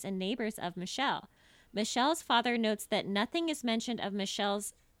members and neighbors of Michelle. Michelle's father notes that nothing is mentioned of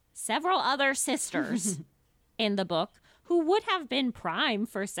Michelle's several other sisters in the book who would have been prime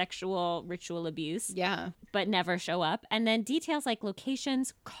for sexual ritual abuse, but never show up. And then details like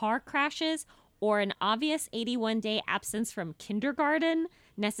locations, car crashes, or an obvious 81-day absence from kindergarten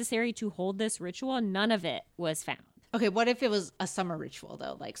necessary to hold this ritual, none of it was found. Okay, what if it was a summer ritual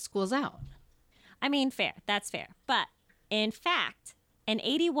though, like school's out? I mean, fair. That's fair. But in fact, an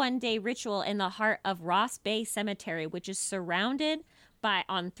 81-day ritual in the heart of Ross Bay Cemetery, which is surrounded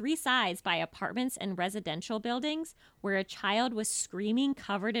on 3 sides by apartments and residential buildings, where a child was screaming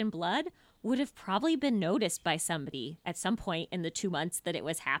covered in blood, would have probably been noticed by somebody at some point in the 2 months that it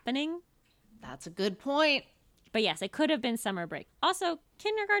was happening. That's a good point. But yes, it could have been summer break. Also,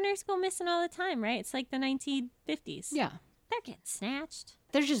 kindergartners go missing all the time, right? It's like the 1950s. Yeah. They're getting snatched.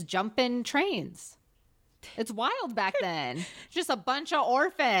 They're just jumping trains. It's wild back then. Just a bunch of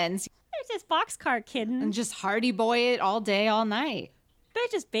orphans. They're just boxcar kidding. And just Hardy Boy it all day, all night. They're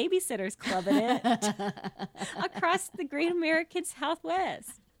just babysitters clubbing it across the great American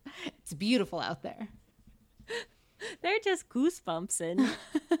Southwest. It's beautiful out there. They're just goosebumpsing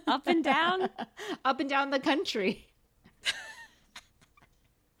up and down. Up and down the country.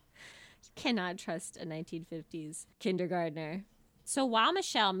 Cannot trust a 1950s kindergartner. So while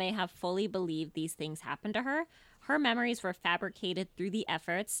Michelle may have fully believed these things happened to her, her memories were fabricated through the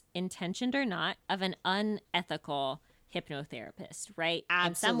efforts, intentioned or not, of an unethical hypnotherapist, right?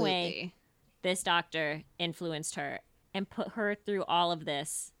 Absolutely. In some way, this doctor influenced her and put her through all of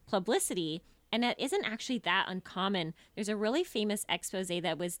this publicity. And that isn't actually that uncommon. There's a really famous expose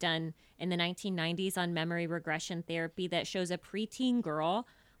that was done in the 1990s on memory regression therapy that shows a preteen girl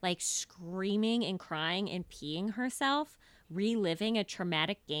like screaming and crying and peeing herself, reliving a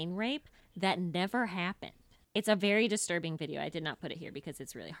traumatic gang rape that never happened. It's a very disturbing video. I did not put it here because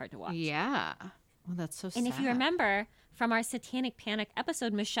it's really hard to watch. Yeah. Well, that's so sad. And if you remember from our Satanic Panic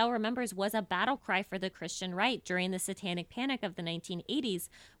episode, Michelle Remembers was a battle cry for the Christian right during the Satanic Panic of the 1980s,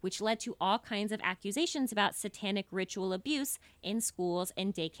 which led to all kinds of accusations about satanic ritual abuse in schools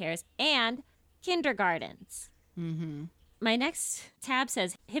and daycares and kindergartens. My next tab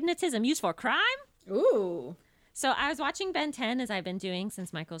says, hypnotism used for crime? Ooh. So I was watching Ben 10, as I've been doing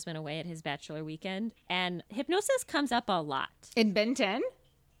since Michael's been away at his bachelor weekend, and hypnosis comes up a lot. In Ben 10?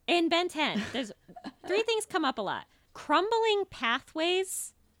 In Ben 10, there's 3 things come up a lot. Crumbling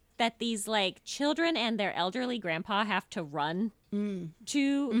pathways that these like children and their elderly grandpa have to run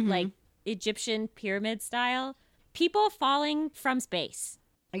to, like Egyptian pyramid style. People falling from space.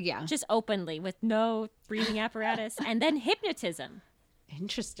 Yeah. Just openly with no breathing apparatus. And then hypnotism.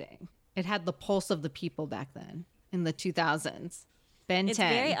 Interesting. It had the pulse of the people back then in the 2000s. Ben 10. It's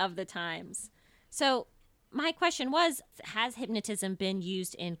very of the times. So my question was, has hypnotism been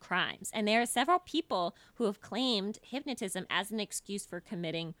used in crimes? And there are several people who have claimed hypnotism as an excuse for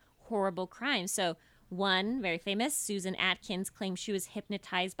committing horrible crimes. So one, very famous, Susan Atkins, claimed she was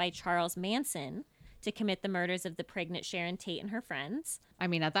hypnotized by Charles Manson to commit the murders of the pregnant Sharon Tate and her friends. I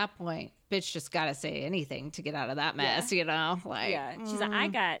mean, at that point, bitch just got to say anything to get out of that mess, you know? Like, yeah. She's like, I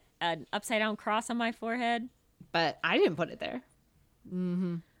got an upside down cross on my forehead. But I didn't put it there.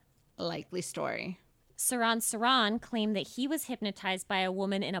 Likely story. Saran claimed that he was hypnotized by a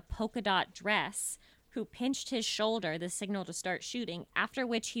woman in a polka dot dress who pinched his shoulder, the signal to start shooting, after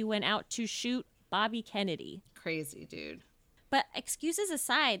which he went out to shoot Bobby Kennedy. Crazy, dude. But excuses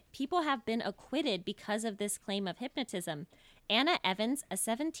aside, people have been acquitted because of this claim of hypnotism. Anna Evans, a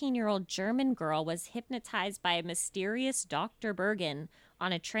 17-year-old German girl, was hypnotized by a mysterious Dr. Bergen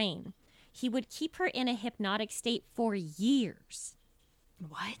on a train. He would keep her in a hypnotic state for years.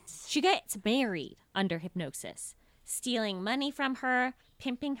 What? She gets married under hypnosis, stealing money from her,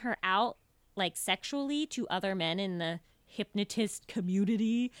 pimping her out, like sexually, to other men in the hypnotist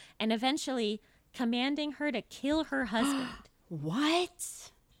community, and eventually commanding her to kill her husband.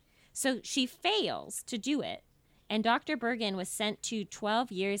 What? So she fails to do it, and Dr. Bergen was sent to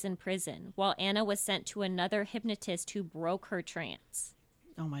 12 years in prison, while Anna was sent to another hypnotist who broke her trance.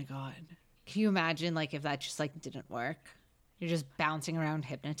 Oh my God. Can you imagine, like, if that just, like, didn't work? You're just bouncing around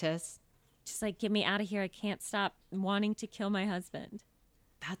hypnotists. Just like, get me out of here. I can't stop wanting to kill my husband.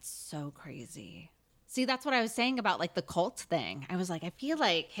 That's so crazy. See, that's what I was saying about, like, the cult thing. I was like, I feel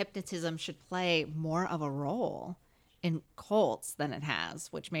like hypnotism should play more of a role in cults than it has,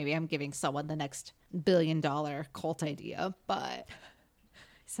 which maybe I'm giving someone the next $1 billion cult idea, but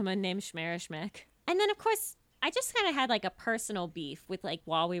someone named Schmerishmek. And then, of course, I just kind of had like a personal beef with like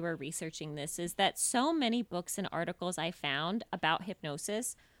while we were researching this is that so many books and articles I found about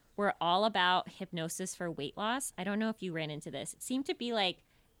hypnosis were all about hypnosis for weight loss. I don't know if you ran into this. It seemed to be like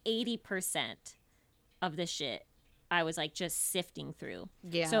 80% of the shit I was like just sifting through.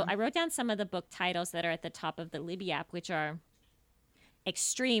 Yeah. So I wrote down some of the book titles that are at the top of the Libby app, which are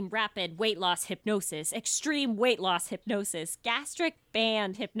Extreme Rapid Weight Loss Hypnosis, Extreme Weight Loss Hypnosis, Gastric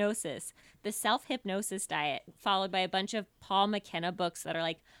Band Hypnosis, The Self-Hypnosis Diet, followed by a bunch of Paul McKenna books that are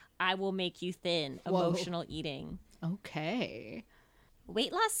like, I Will Make You Thin, Emotional Eating. Okay.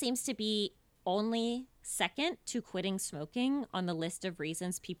 Weight loss seems to be only second to quitting smoking on the list of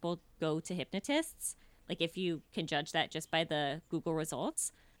reasons people go to hypnotists. Like if you can judge that just by the Google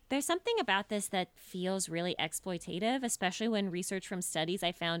results. There's something about this that feels really exploitative, especially when research from studies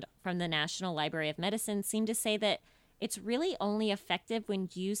I found from the National Library of Medicine seem to say that it's really only effective when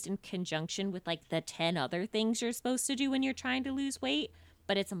used in conjunction with like the 10 other things you're supposed to do when you're trying to lose weight.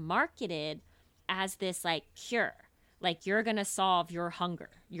 But it's marketed as this like cure. Like you're going to solve your hunger.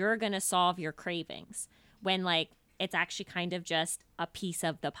 You're going to solve your cravings. When like it's actually kind of just a piece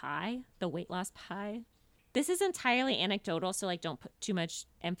of the pie, the weight loss pie. This is entirely anecdotal, so like don't put too much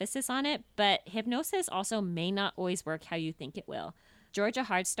emphasis on it, but hypnosis also may not always work how you think it will. Georgia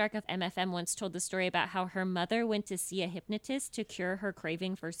Hardstark of MFM once told the story about how her mother went to see a hypnotist to cure her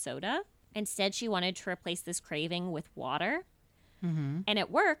craving for soda. Instead, she wanted to replace this craving with water. Mm-hmm. And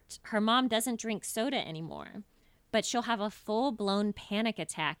it worked. Her mom doesn't drink soda anymore, but she'll have a full-blown panic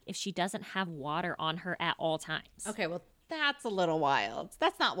attack if she doesn't have water on her at all times. Okay, well, that's a little wild.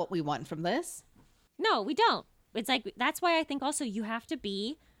 That's not what we want from this. No, we don't. It's like, that's why I think also you have to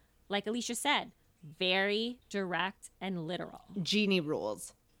be, like Alicia said, very direct and literal. Genie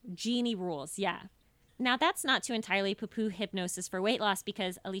rules. Genie rules, yeah. Now, that's not to entirely poo-poo hypnosis for weight loss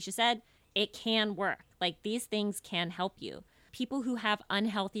because Alicia said it can work. Like, these things can help you. People who have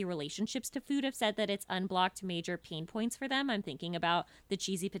unhealthy relationships to food have said that it's unblocked major pain points for them. I'm thinking about the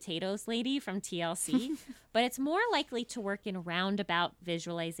cheesy potatoes lady from TLC. But it's more likely to work in roundabout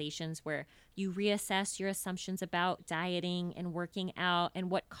visualizations where you reassess your assumptions about dieting and working out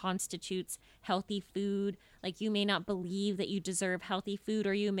and what constitutes healthy food. Like you may not believe that you deserve healthy food,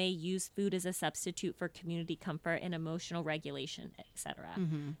 or you may use food as a substitute for community comfort and emotional regulation, etc.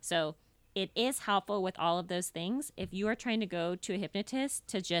 Mm-hmm. So it is helpful with all of those things. If you are trying to go to a hypnotist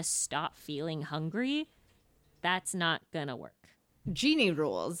to just stop feeling hungry, that's not going to work. Genie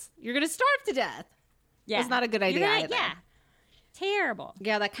rules. You're going to starve to death. Yeah. That's not a good idea either. Yeah. Terrible.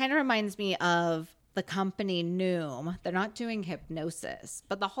 Yeah, that kind of reminds me of the company Noom. They're not doing hypnosis,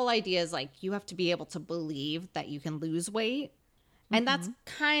 but the whole idea is like you have to be able to believe that you can lose weight. And that's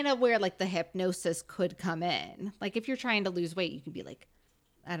kind of where like the hypnosis could come in. Like if you're trying to lose weight, you can be like,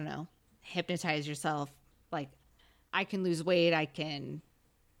 I don't know, hypnotize yourself. Like I can lose weight. I can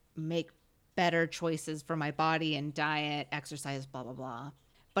make better choices for my body and diet, exercise, blah, blah, blah.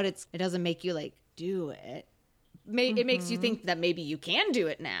 But it doesn't make you like do it. It makes you think that maybe you can do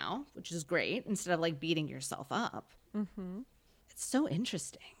it now, which is great, instead of like beating yourself up. Mm-hmm. It's so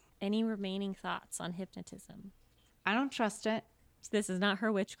interesting. Any remaining thoughts on hypnotism? I don't trust it. This is not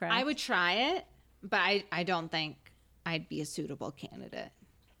her witchcraft. I would try it, but I don't think I'd be a suitable candidate.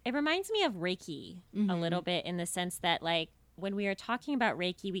 It reminds me of Reiki a little bit in the sense that like when we were talking about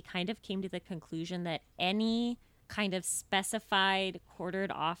Reiki, we kind of came to the conclusion that any kind of specified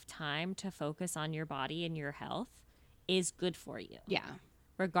quartered off time to focus on your body and your health is good for you. Yeah.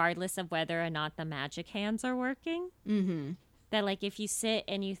 Regardless of whether or not the magic hands are working. Mm-hmm. That like if you sit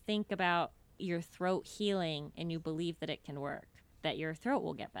and you think about your throat healing and you believe that it can work, that your throat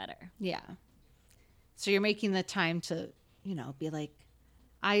will get better. Yeah. So you're making the time to, be like,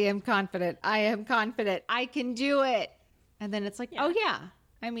 I am confident. I can do it. And then it's like, oh yeah.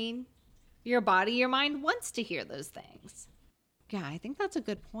 I mean, your body, your mind wants to hear those things. Yeah, I think that's a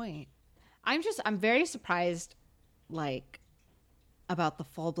good point. I'm very surprised, like, about the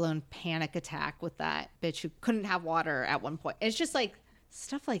full-blown panic attack with that bitch who couldn't have water at one point. It's just like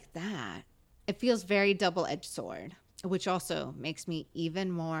stuff like that. It feels very double-edged sword, which also makes me even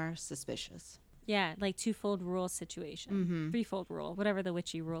more suspicious. Yeah, like twofold rule situation, threefold rule, whatever the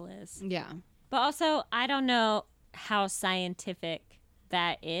witchy rule is. Yeah. But also, I don't know how scientific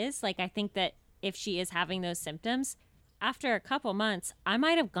that is. Like, I think that if she is having those symptoms, after a couple months, I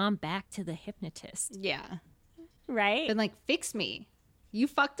might have gone back to the hypnotist. Yeah. Right? Been like, fix me. You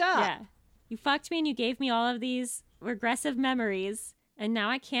fucked up. Yeah. You fucked me and you gave me all of these regressive memories, and now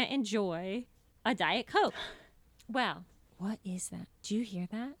I can't enjoy a Diet Coke. Well, what is that? Do you hear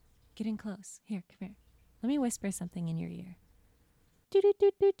that? Getting close. Here, come here. Let me whisper something in your ear.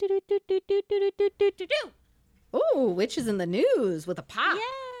 Ooh, witches in the news with a pop.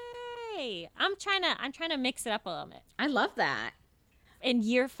 Yay! I'm trying to mix it up a little bit. I love that. In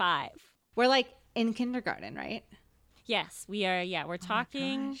year 5. We're like in kindergarten, right? Yes, we are. Yeah, we're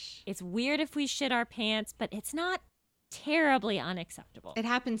talking. It's weird if we shit our pants, but it's not terribly unacceptable. It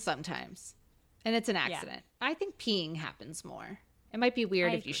happens sometimes. And it's an accident. Yeah. I think peeing happens more. It might be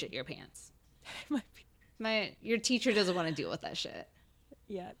weird if you shit your pants. Your teacher doesn't want to deal with that shit.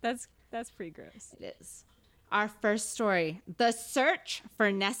 Yeah, that's pretty gross. It is. Our first story. The search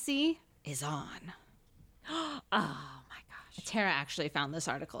for Nessie is on. Oh my gosh. Tara actually found this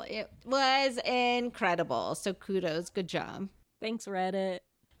article. It was incredible. So kudos. Good job. Thanks, Reddit.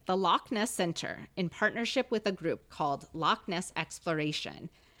 The Loch Ness Center, in partnership with a group called Loch Ness Exploration,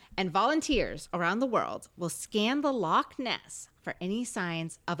 and volunteers around the world will scan the Loch Ness for any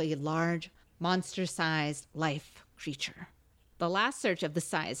signs of a large, monster-sized life creature. The last search of the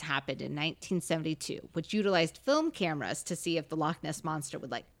size happened in 1972, which utilized film cameras to see if the Loch Ness Monster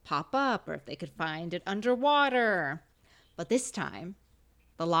would pop up or if they could find it underwater. But this time,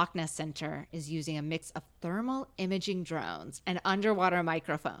 the Loch Ness Center is using a mix of thermal imaging drones and underwater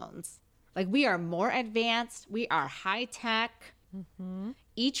microphones. We are more advanced. We are high tech. Mm-hmm.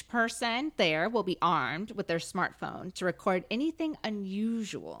 Each person there will be armed with their smartphone to record anything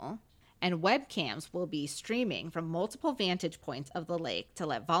unusual. And webcams will be streaming from multiple vantage points of the lake to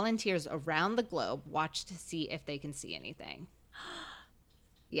let volunteers around the globe watch to see if they can see anything.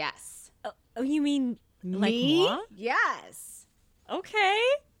 Yes. Oh, you mean me? Moi? Yes. Okay.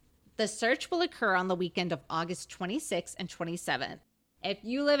 The search will occur on the weekend of August 26th and 27th. If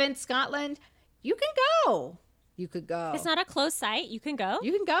you live in Scotland, you can go. You could go. It's not a closed site. You can go?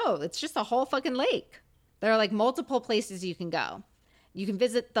 You can go. It's just a whole fucking lake. There are multiple places you can go. You can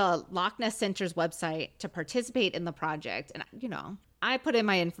visit the Loch Ness Center's website to participate in the project. And, I put in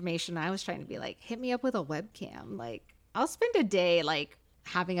my information. I was trying to be hit me up with a webcam. I'll spend a day,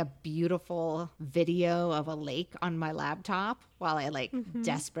 having a beautiful video of a lake on my laptop while I,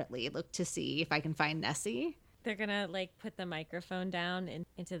 desperately look to see if I can find Nessie. They're going to, put the microphone down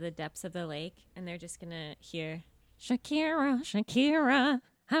into the depths of the lake, and they're just going to hear, Shakira, Shakira,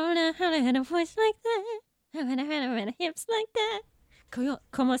 how to have a voice like that? How to have hips like that?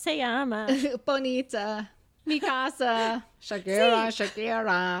 Como se llama? Bonita. Mi casa. Shakira, Sí.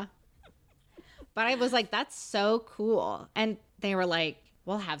 Shakira. But I was that's so cool. And they were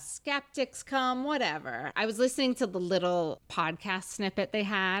we'll have skeptics come, whatever. I was listening to the little podcast snippet they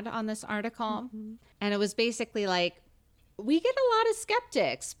had on this article. Mm-hmm. And it was basically we get a lot of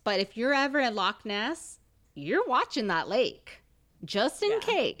skeptics, but if you're ever in Loch Ness, you're watching that lake. Just in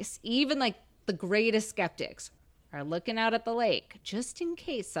case. Even the greatest skeptics are looking out at the lake just in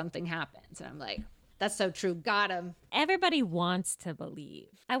case something happens. And I'm that's so true. Got him. Everybody wants to believe.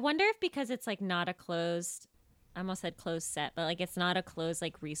 I wonder if because it's not a closed, I almost said closed set, but it's not a closed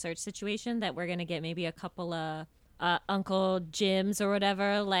research situation that we're going to get maybe a couple of Uncle Jims or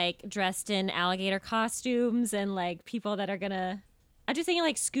whatever, dressed in alligator costumes and people that are going to, I'm just thinking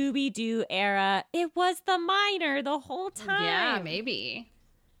Scooby-Doo era. It was the miner the whole time. Yeah, maybe.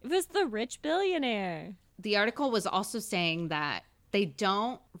 It was the rich billionaire. The article was also saying that they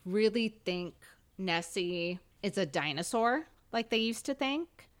don't really think Nessie is a dinosaur like they used to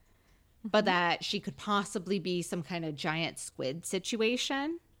think, but that she could possibly be some kind of giant squid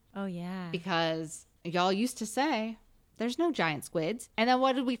situation. Oh, yeah. Because y'all used to say there's no giant squids. And then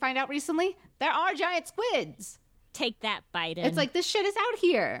what did we find out recently? There are giant squids. Take that, Biden. It's this shit is out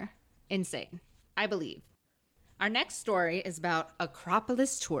here. Insane. I believe. Our next story is about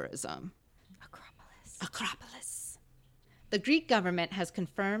Acropolis tourism. Acropolis. The Greek government has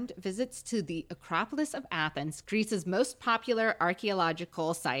confirmed visits to the Acropolis of Athens, Greece's most popular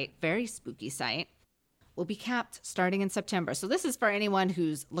archaeological site, very spooky site, will be capped starting in September. So this is for anyone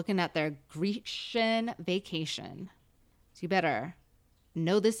who's looking at their Grecian vacation. So you better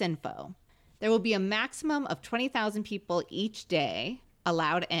know this info. There will be a maximum of 20,000 people each day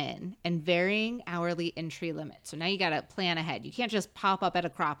allowed in and varying hourly entry limits. So now you got to plan ahead. You can't just pop up at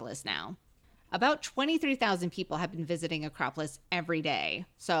Acropolis now. About 23,000 people have been visiting Acropolis every day.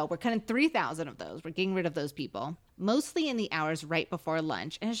 So we're cutting 3,000 of those. We're getting rid of those people, mostly in the hours right before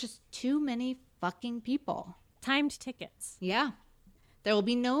lunch. And it's just too many fucking people. Timed tickets. Yeah. There will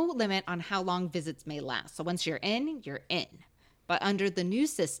be no limit on how long visits may last. So once you're in, you're in. But under the new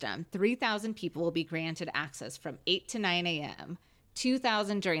system, 3,000 people will be granted access from 8 to 9 a.m.,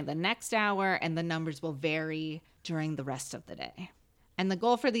 2,000 during the next hour, and the numbers will vary during the rest of the day. And the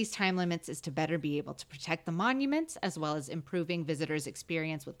goal for these time limits is to better be able to protect the monuments as well as improving visitors'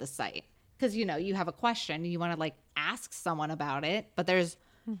 experience with the site. Because, you know, you have a question and you want to like ask someone about it, but there's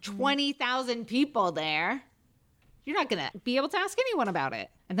 20,000 people there. You're not going to be able to ask anyone about it.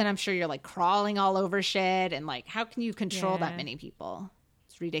 And then I'm sure you're like crawling all over shit. And like, how can you control that many people?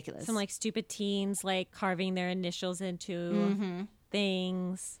 It's ridiculous. Some like stupid teens like carving their initials into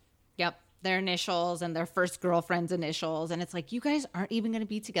things. Yep. Their initials and their first girlfriend's initials. And it's like, you guys aren't even going to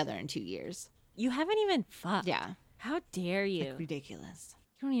be together in 2 years. You haven't even fucked. Yeah. How dare you? Like, ridiculous.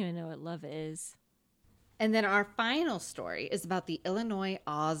 You don't even know what love is. And then our final story is about the Illinois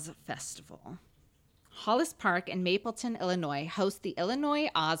Oz Festival. Hollis Park in Mapleton, Illinois hosts the Illinois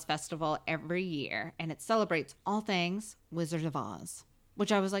Oz Festival every year, and it celebrates all things Wizard of Oz,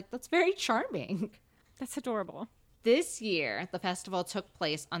 which I was like, that's very charming. That's adorable. This year, the festival took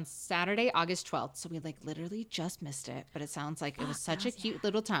place on Saturday, August 12th, so we like literally just missed it, but it sounds like it was such a cute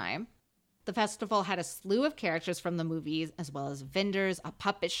little time. The festival had a slew of characters from the movies, as well as vendors, a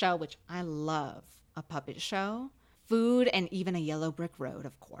puppet show, which I love, a puppet show, food, and even a yellow brick road,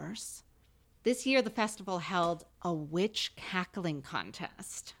 of course. This year, the festival held a witch cackling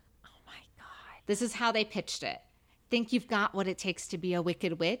contest. Oh my God. This is how they pitched it. Think you've got what it takes to be a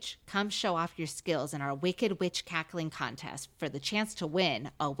wicked witch? Come show off your skills in our Wicked Witch Cackling Contest for the chance to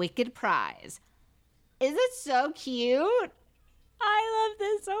win a wicked prize. Is it so cute? I love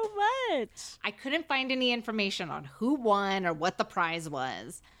this so much. I couldn't find any information on who won or what the prize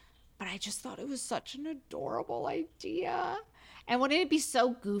was, but I just thought it was such an adorable idea. And wouldn't it be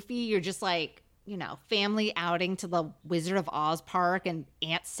so goofy? You're just like, you know, family outing to the Wizard of Oz park and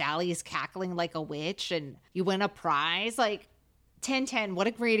Aunt Sally is cackling like a witch and you win a prize. Like 10/10, what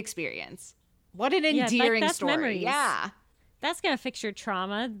a great experience. What an endearing story. Memories. Yeah. That's going to fix your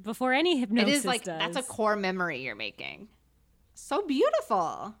trauma before any hypnosis It is like, does. that's a core memory you're making. So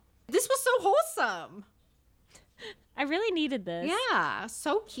beautiful. This was so wholesome. I really needed this. Yeah,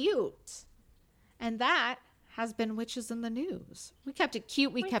 so cute. And that has been Witches in the News. We kept it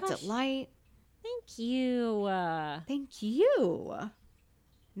cute. We kept it light. Thank you. Thank you.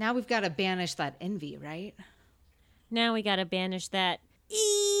 Now we've got to banish that envy, right? Now we got to banish that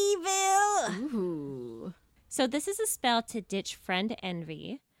evil. Ooh. So this is a spell to ditch friend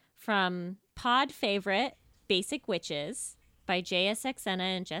envy from pod favorite Basic Witches by JSX Senna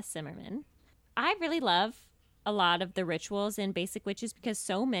and Jess Zimmerman. I really love a lot of the rituals in Basic Witches because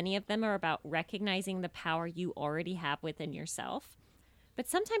so many of them are about recognizing the power you already have within yourself. But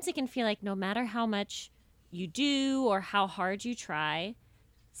sometimes it can feel like no matter how much you do or how hard you try,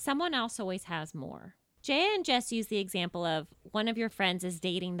 someone else always has more. Jaya and Jess use the example of one of your friends is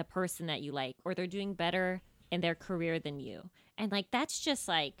dating the person that you like, or they're doing better in their career than you. And like, that's just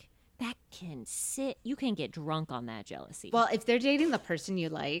like, that can sit, you can get drunk on that jealousy. Well, if they're dating the person you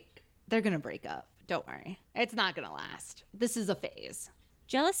like, they're going to break up. Don't worry. It's not going to last. This is a phase.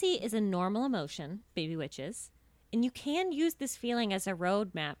 Jealousy is a normal emotion, baby witches, and you can use this feeling as a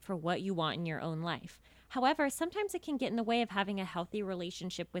roadmap for what you want in your own life. However, sometimes it can get in the way of having a healthy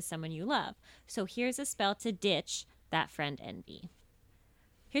relationship with someone you love. So here's a spell to ditch that friend envy.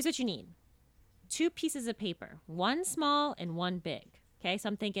 Here's what you need. 2 pieces of paper, one small and one big. Okay, so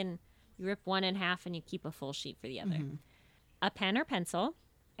I'm thinking you rip one in half and you keep a full sheet for the other. Mm-hmm. A pen or pencil,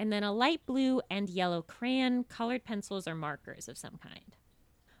 and then a light blue and yellow crayon, colored pencils or markers of some kind.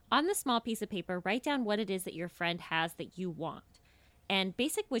 On the small piece of paper, write down what it is that your friend has that you want. And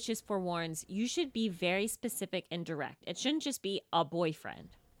Basic Witches forewarns, you should be very specific and direct. It shouldn't just be a boyfriend,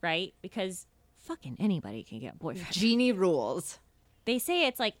 right? Because fucking anybody can get a boyfriend. Genie rules. They say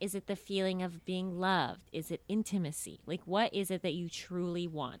it's like, is it the feeling of being loved? Is it intimacy? Like, what is it that you truly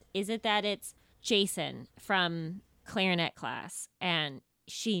want? Is it that it's Jason from clarinet class and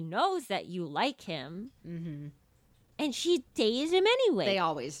she knows that you like him and she dated him anyway? They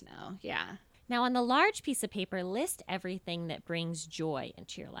always know, yeah. Now, on the large piece of paper, list everything that brings joy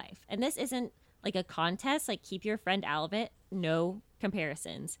into your life. And this isn't like a contest, like keep your friend out of it. No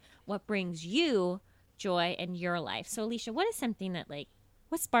comparisons. What brings you joy in your life? So, Alicia, what is something that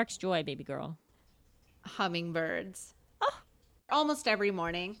what sparks joy, baby girl? Hummingbirds. Oh, almost every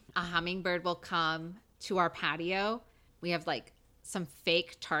morning, a hummingbird will come to our patio. We have some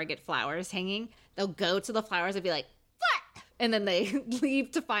fake Target flowers hanging. They'll go to the flowers and be like, what? And then they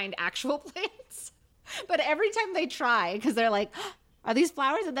leave to find actual plants. But every time they try, because they're like, are these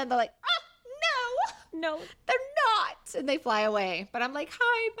flowers? And then they're like, no, they're not. And they fly away. But I'm like,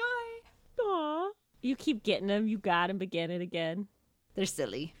 hi, bye. Aw. You keep getting them. You got them again and again. They're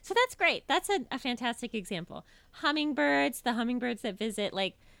silly. So that's great. That's a fantastic example. Hummingbirds, the hummingbirds that visit,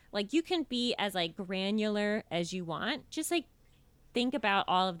 like you can be as granular as you want. Just think about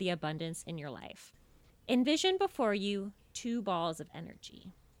all of the abundance in your life. Envision before you 2 balls of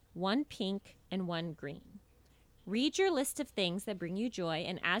energy, one pink and one green. Read your list of things that bring you joy,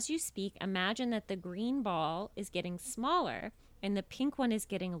 and as you speak, imagine that the green ball is getting smaller and the pink one is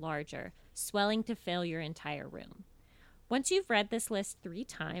getting larger, swelling to fill your entire room. Once you've read this list 3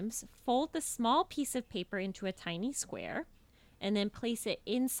 times, fold the small piece of paper into a tiny square and then place it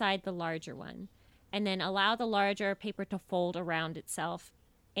inside the larger one. And then allow the larger paper to fold around itself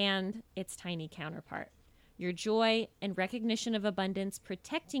and its tiny counterpart. Your joy and recognition of abundance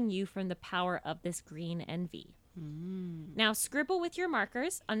protecting you from the power of this green envy. Now scribble with your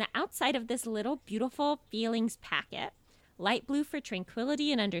markers on the outside of this little beautiful feelings packet. Light blue for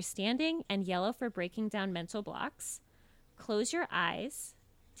tranquility and understanding, and yellow for breaking down mental blocks. Close your eyes,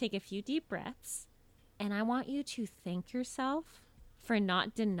 take a few deep breaths, and I want you to thank yourself for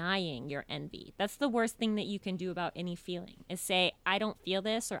not denying your envy. That's the worst thing that you can do about any feeling, is say, I don't feel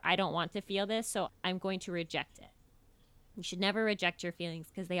this, or I don't want to feel this, so I'm going to reject it. You should never reject your feelings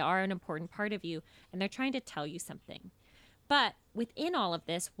because they are an important part of you and they're trying to tell you something. But within all of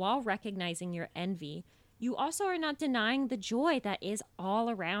this, while recognizing your envy, you also are not denying the joy that is all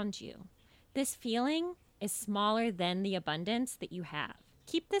around you. This feeling is smaller than the abundance that you have.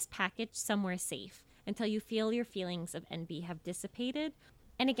 Keep this package somewhere safe until you feel your feelings of envy have dissipated.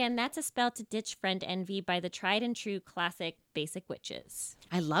 And again, that's a spell to ditch friend envy by the tried and true classic Basic Witches.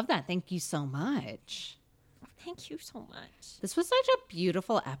 I love that. Thank you so much. Thank you so much. This was such a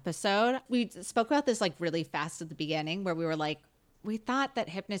beautiful episode. We spoke about this like really fast at the beginning where we were like, we thought that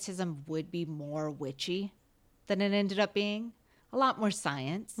hypnotism would be more witchy than it ended up being. A lot more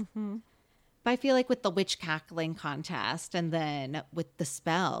science. Mm-hmm. But I feel like with the witch cackling contest and then with the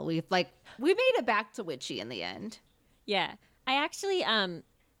spell, we made it back to witchy in the end. Yeah. I actually,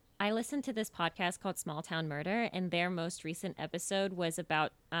 I listened to this podcast called Small Town Murder, and their most recent episode was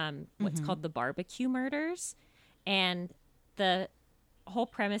about what's called the barbecue murders. And the whole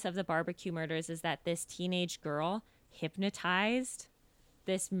premise of the barbecue murders is that this teenage girl hypnotized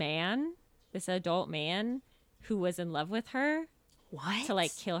this man, this adult man who was in love with her. What? To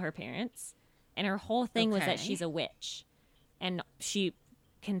like kill her parents. And her whole thing was that she's a witch. And she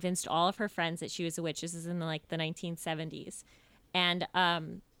convinced all of her friends that she was a witch. This is in the 1970s. And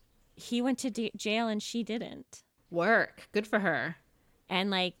he went to jail and she didn't. Work. Good for her.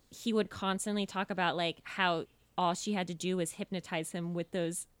 And he would constantly talk about how all she had to do was hypnotize him with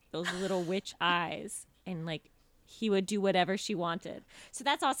those little witch eyes. And he would do whatever she wanted. So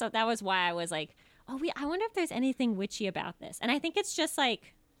that was why I was like, I wonder if there's anything witchy about this. And I think it's just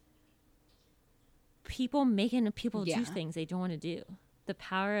people making people do things they don't want to do. The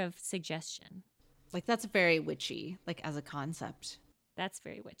power of suggestion. That's very witchy, as a concept. That's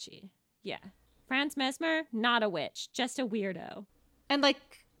very witchy. Yeah. Franz Mesmer, not a witch, just a weirdo. And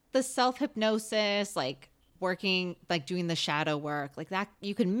the self-hypnosis, working, doing the shadow work, that,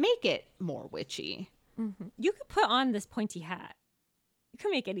 you can make it more witchy. Mm-hmm. You could put on this pointy hat. You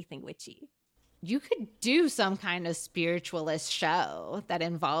could make anything witchy. You could do some kind of spiritualist show that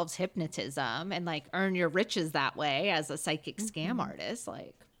involves hypnotism and earn your riches that way as a psychic scam artist,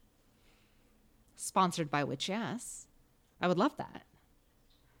 sponsored by Witch Yes. I would love that.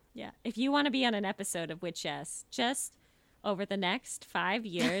 Yeah. If you want to be on an episode of Witch Yes, just over the next 5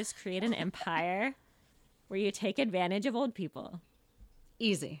 years, create an empire where you take advantage of old people.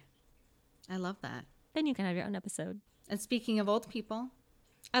 Easy. I love that. Then you can have your own episode. And speaking of old people,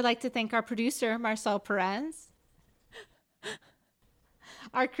 I'd like to thank our producer, Marcel Perez,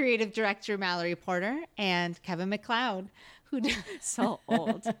 our creative director, Mallory Porter, and Kevin MacLeod, so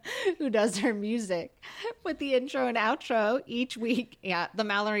old, who does her music with the intro and outro each week. Yeah, the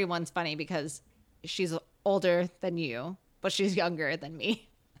Mallory one's funny because she's older than you, but she's younger than me.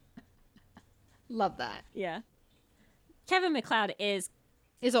 Love that. Yeah. Kevin MacLeod is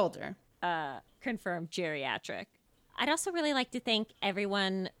older. Confirmed geriatric. I'd also really like to thank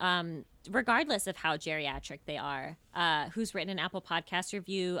everyone, regardless of how geriatric they are, who's written an Apple Podcast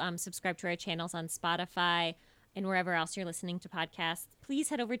review, subscribe to our channels on Spotify and wherever else you're listening to podcasts. Please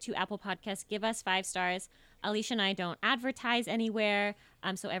head over to Apple Podcasts, give us 5 stars. Alicia and I don't advertise anywhere,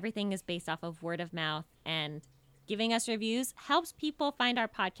 so everything is based off of word of mouth, and giving us reviews helps people find our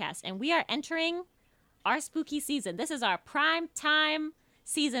podcast. And we are entering our spooky season. This is our prime time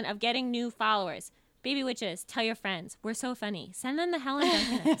season of getting new followers. Baby Witches, tell your friends. We're so funny. Send them the Helen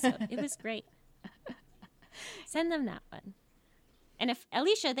Duncan episode. It was great. Send them that one. And if,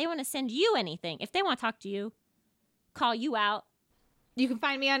 Alicia, they want to send you anything, if they want to talk to you, call you out. You can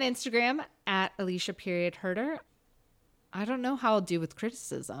find me on Instagram at Alicia.Herder. I don't know how I'll do with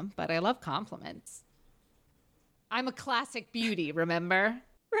criticism, but I love compliments. I'm a classic beauty, remember?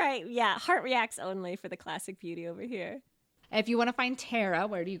 Right. Yeah. Heart reacts only for the classic beauty over here. If you want to find Tara,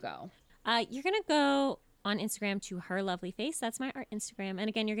 where do you go? You're going to go on Instagram to Her Lovely Face. That's my art Instagram. And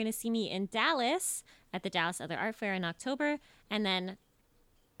again, you're going to see me in Dallas at the Dallas Other Art Fair in October. And then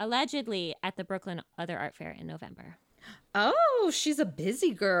allegedly at the Brooklyn Other Art Fair in November. Oh, she's a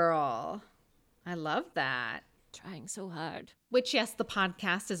busy girl. I love that. Trying so hard. Witch Yes, the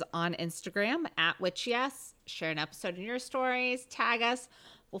podcast is on Instagram at Witch Yes. Share an episode in your stories. Tag us.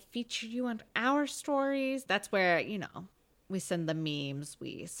 We'll feature you on our stories. That's where, we send the memes.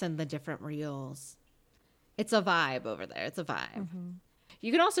 We send the different reels. It's a vibe over there. It's a vibe. Mm-hmm.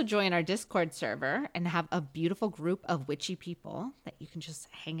 You can also join our Discord server and have a beautiful group of witchy people that you can just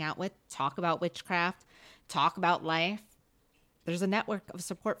hang out with, talk about witchcraft, talk about life. There's a network of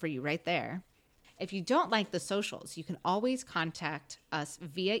support for you right there. If you don't like the socials, you can always contact us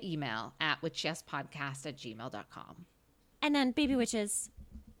via email at witchyespodcast@gmail.com. And then, baby witches,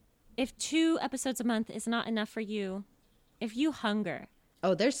 if 2 episodes a month is not enough for you, if you hunger...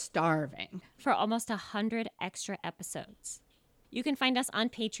 Oh, they're starving. For almost 100 extra episodes. You can find us on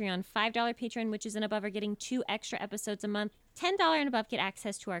Patreon. $5 Patreon witches and above are getting 2 extra episodes a month. $10 and above get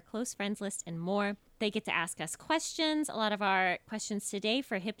access to our close friends list and more. They get to ask us questions. A lot of our questions today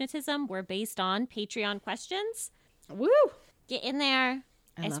for hypnotism were based on Patreon questions. Woo! Get in there.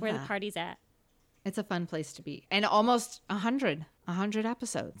 It's where the party's at. It's a fun place to be. And almost 100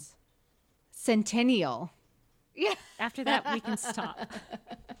 episodes. Centennial. Yeah. After that, we can stop.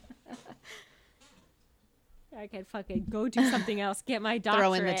 I can fucking go do something else. Get my doctorate.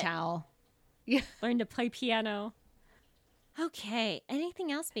 Throw in the towel. Yeah. Learn to play piano. Okay. Anything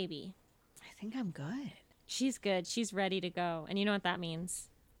else, baby? I think I'm good. She's good. She's ready to go. And you know what that means?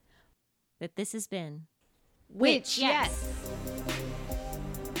 That this has been Witch Yes.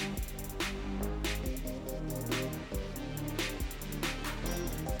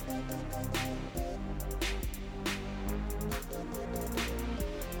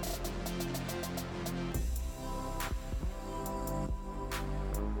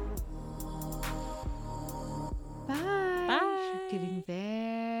 Getting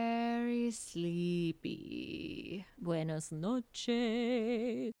very sleepy. Buenas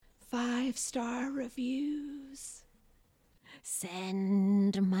noches. 5-star reviews.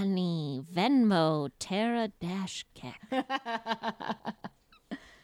 Send money. Venmo. Tara-Keck.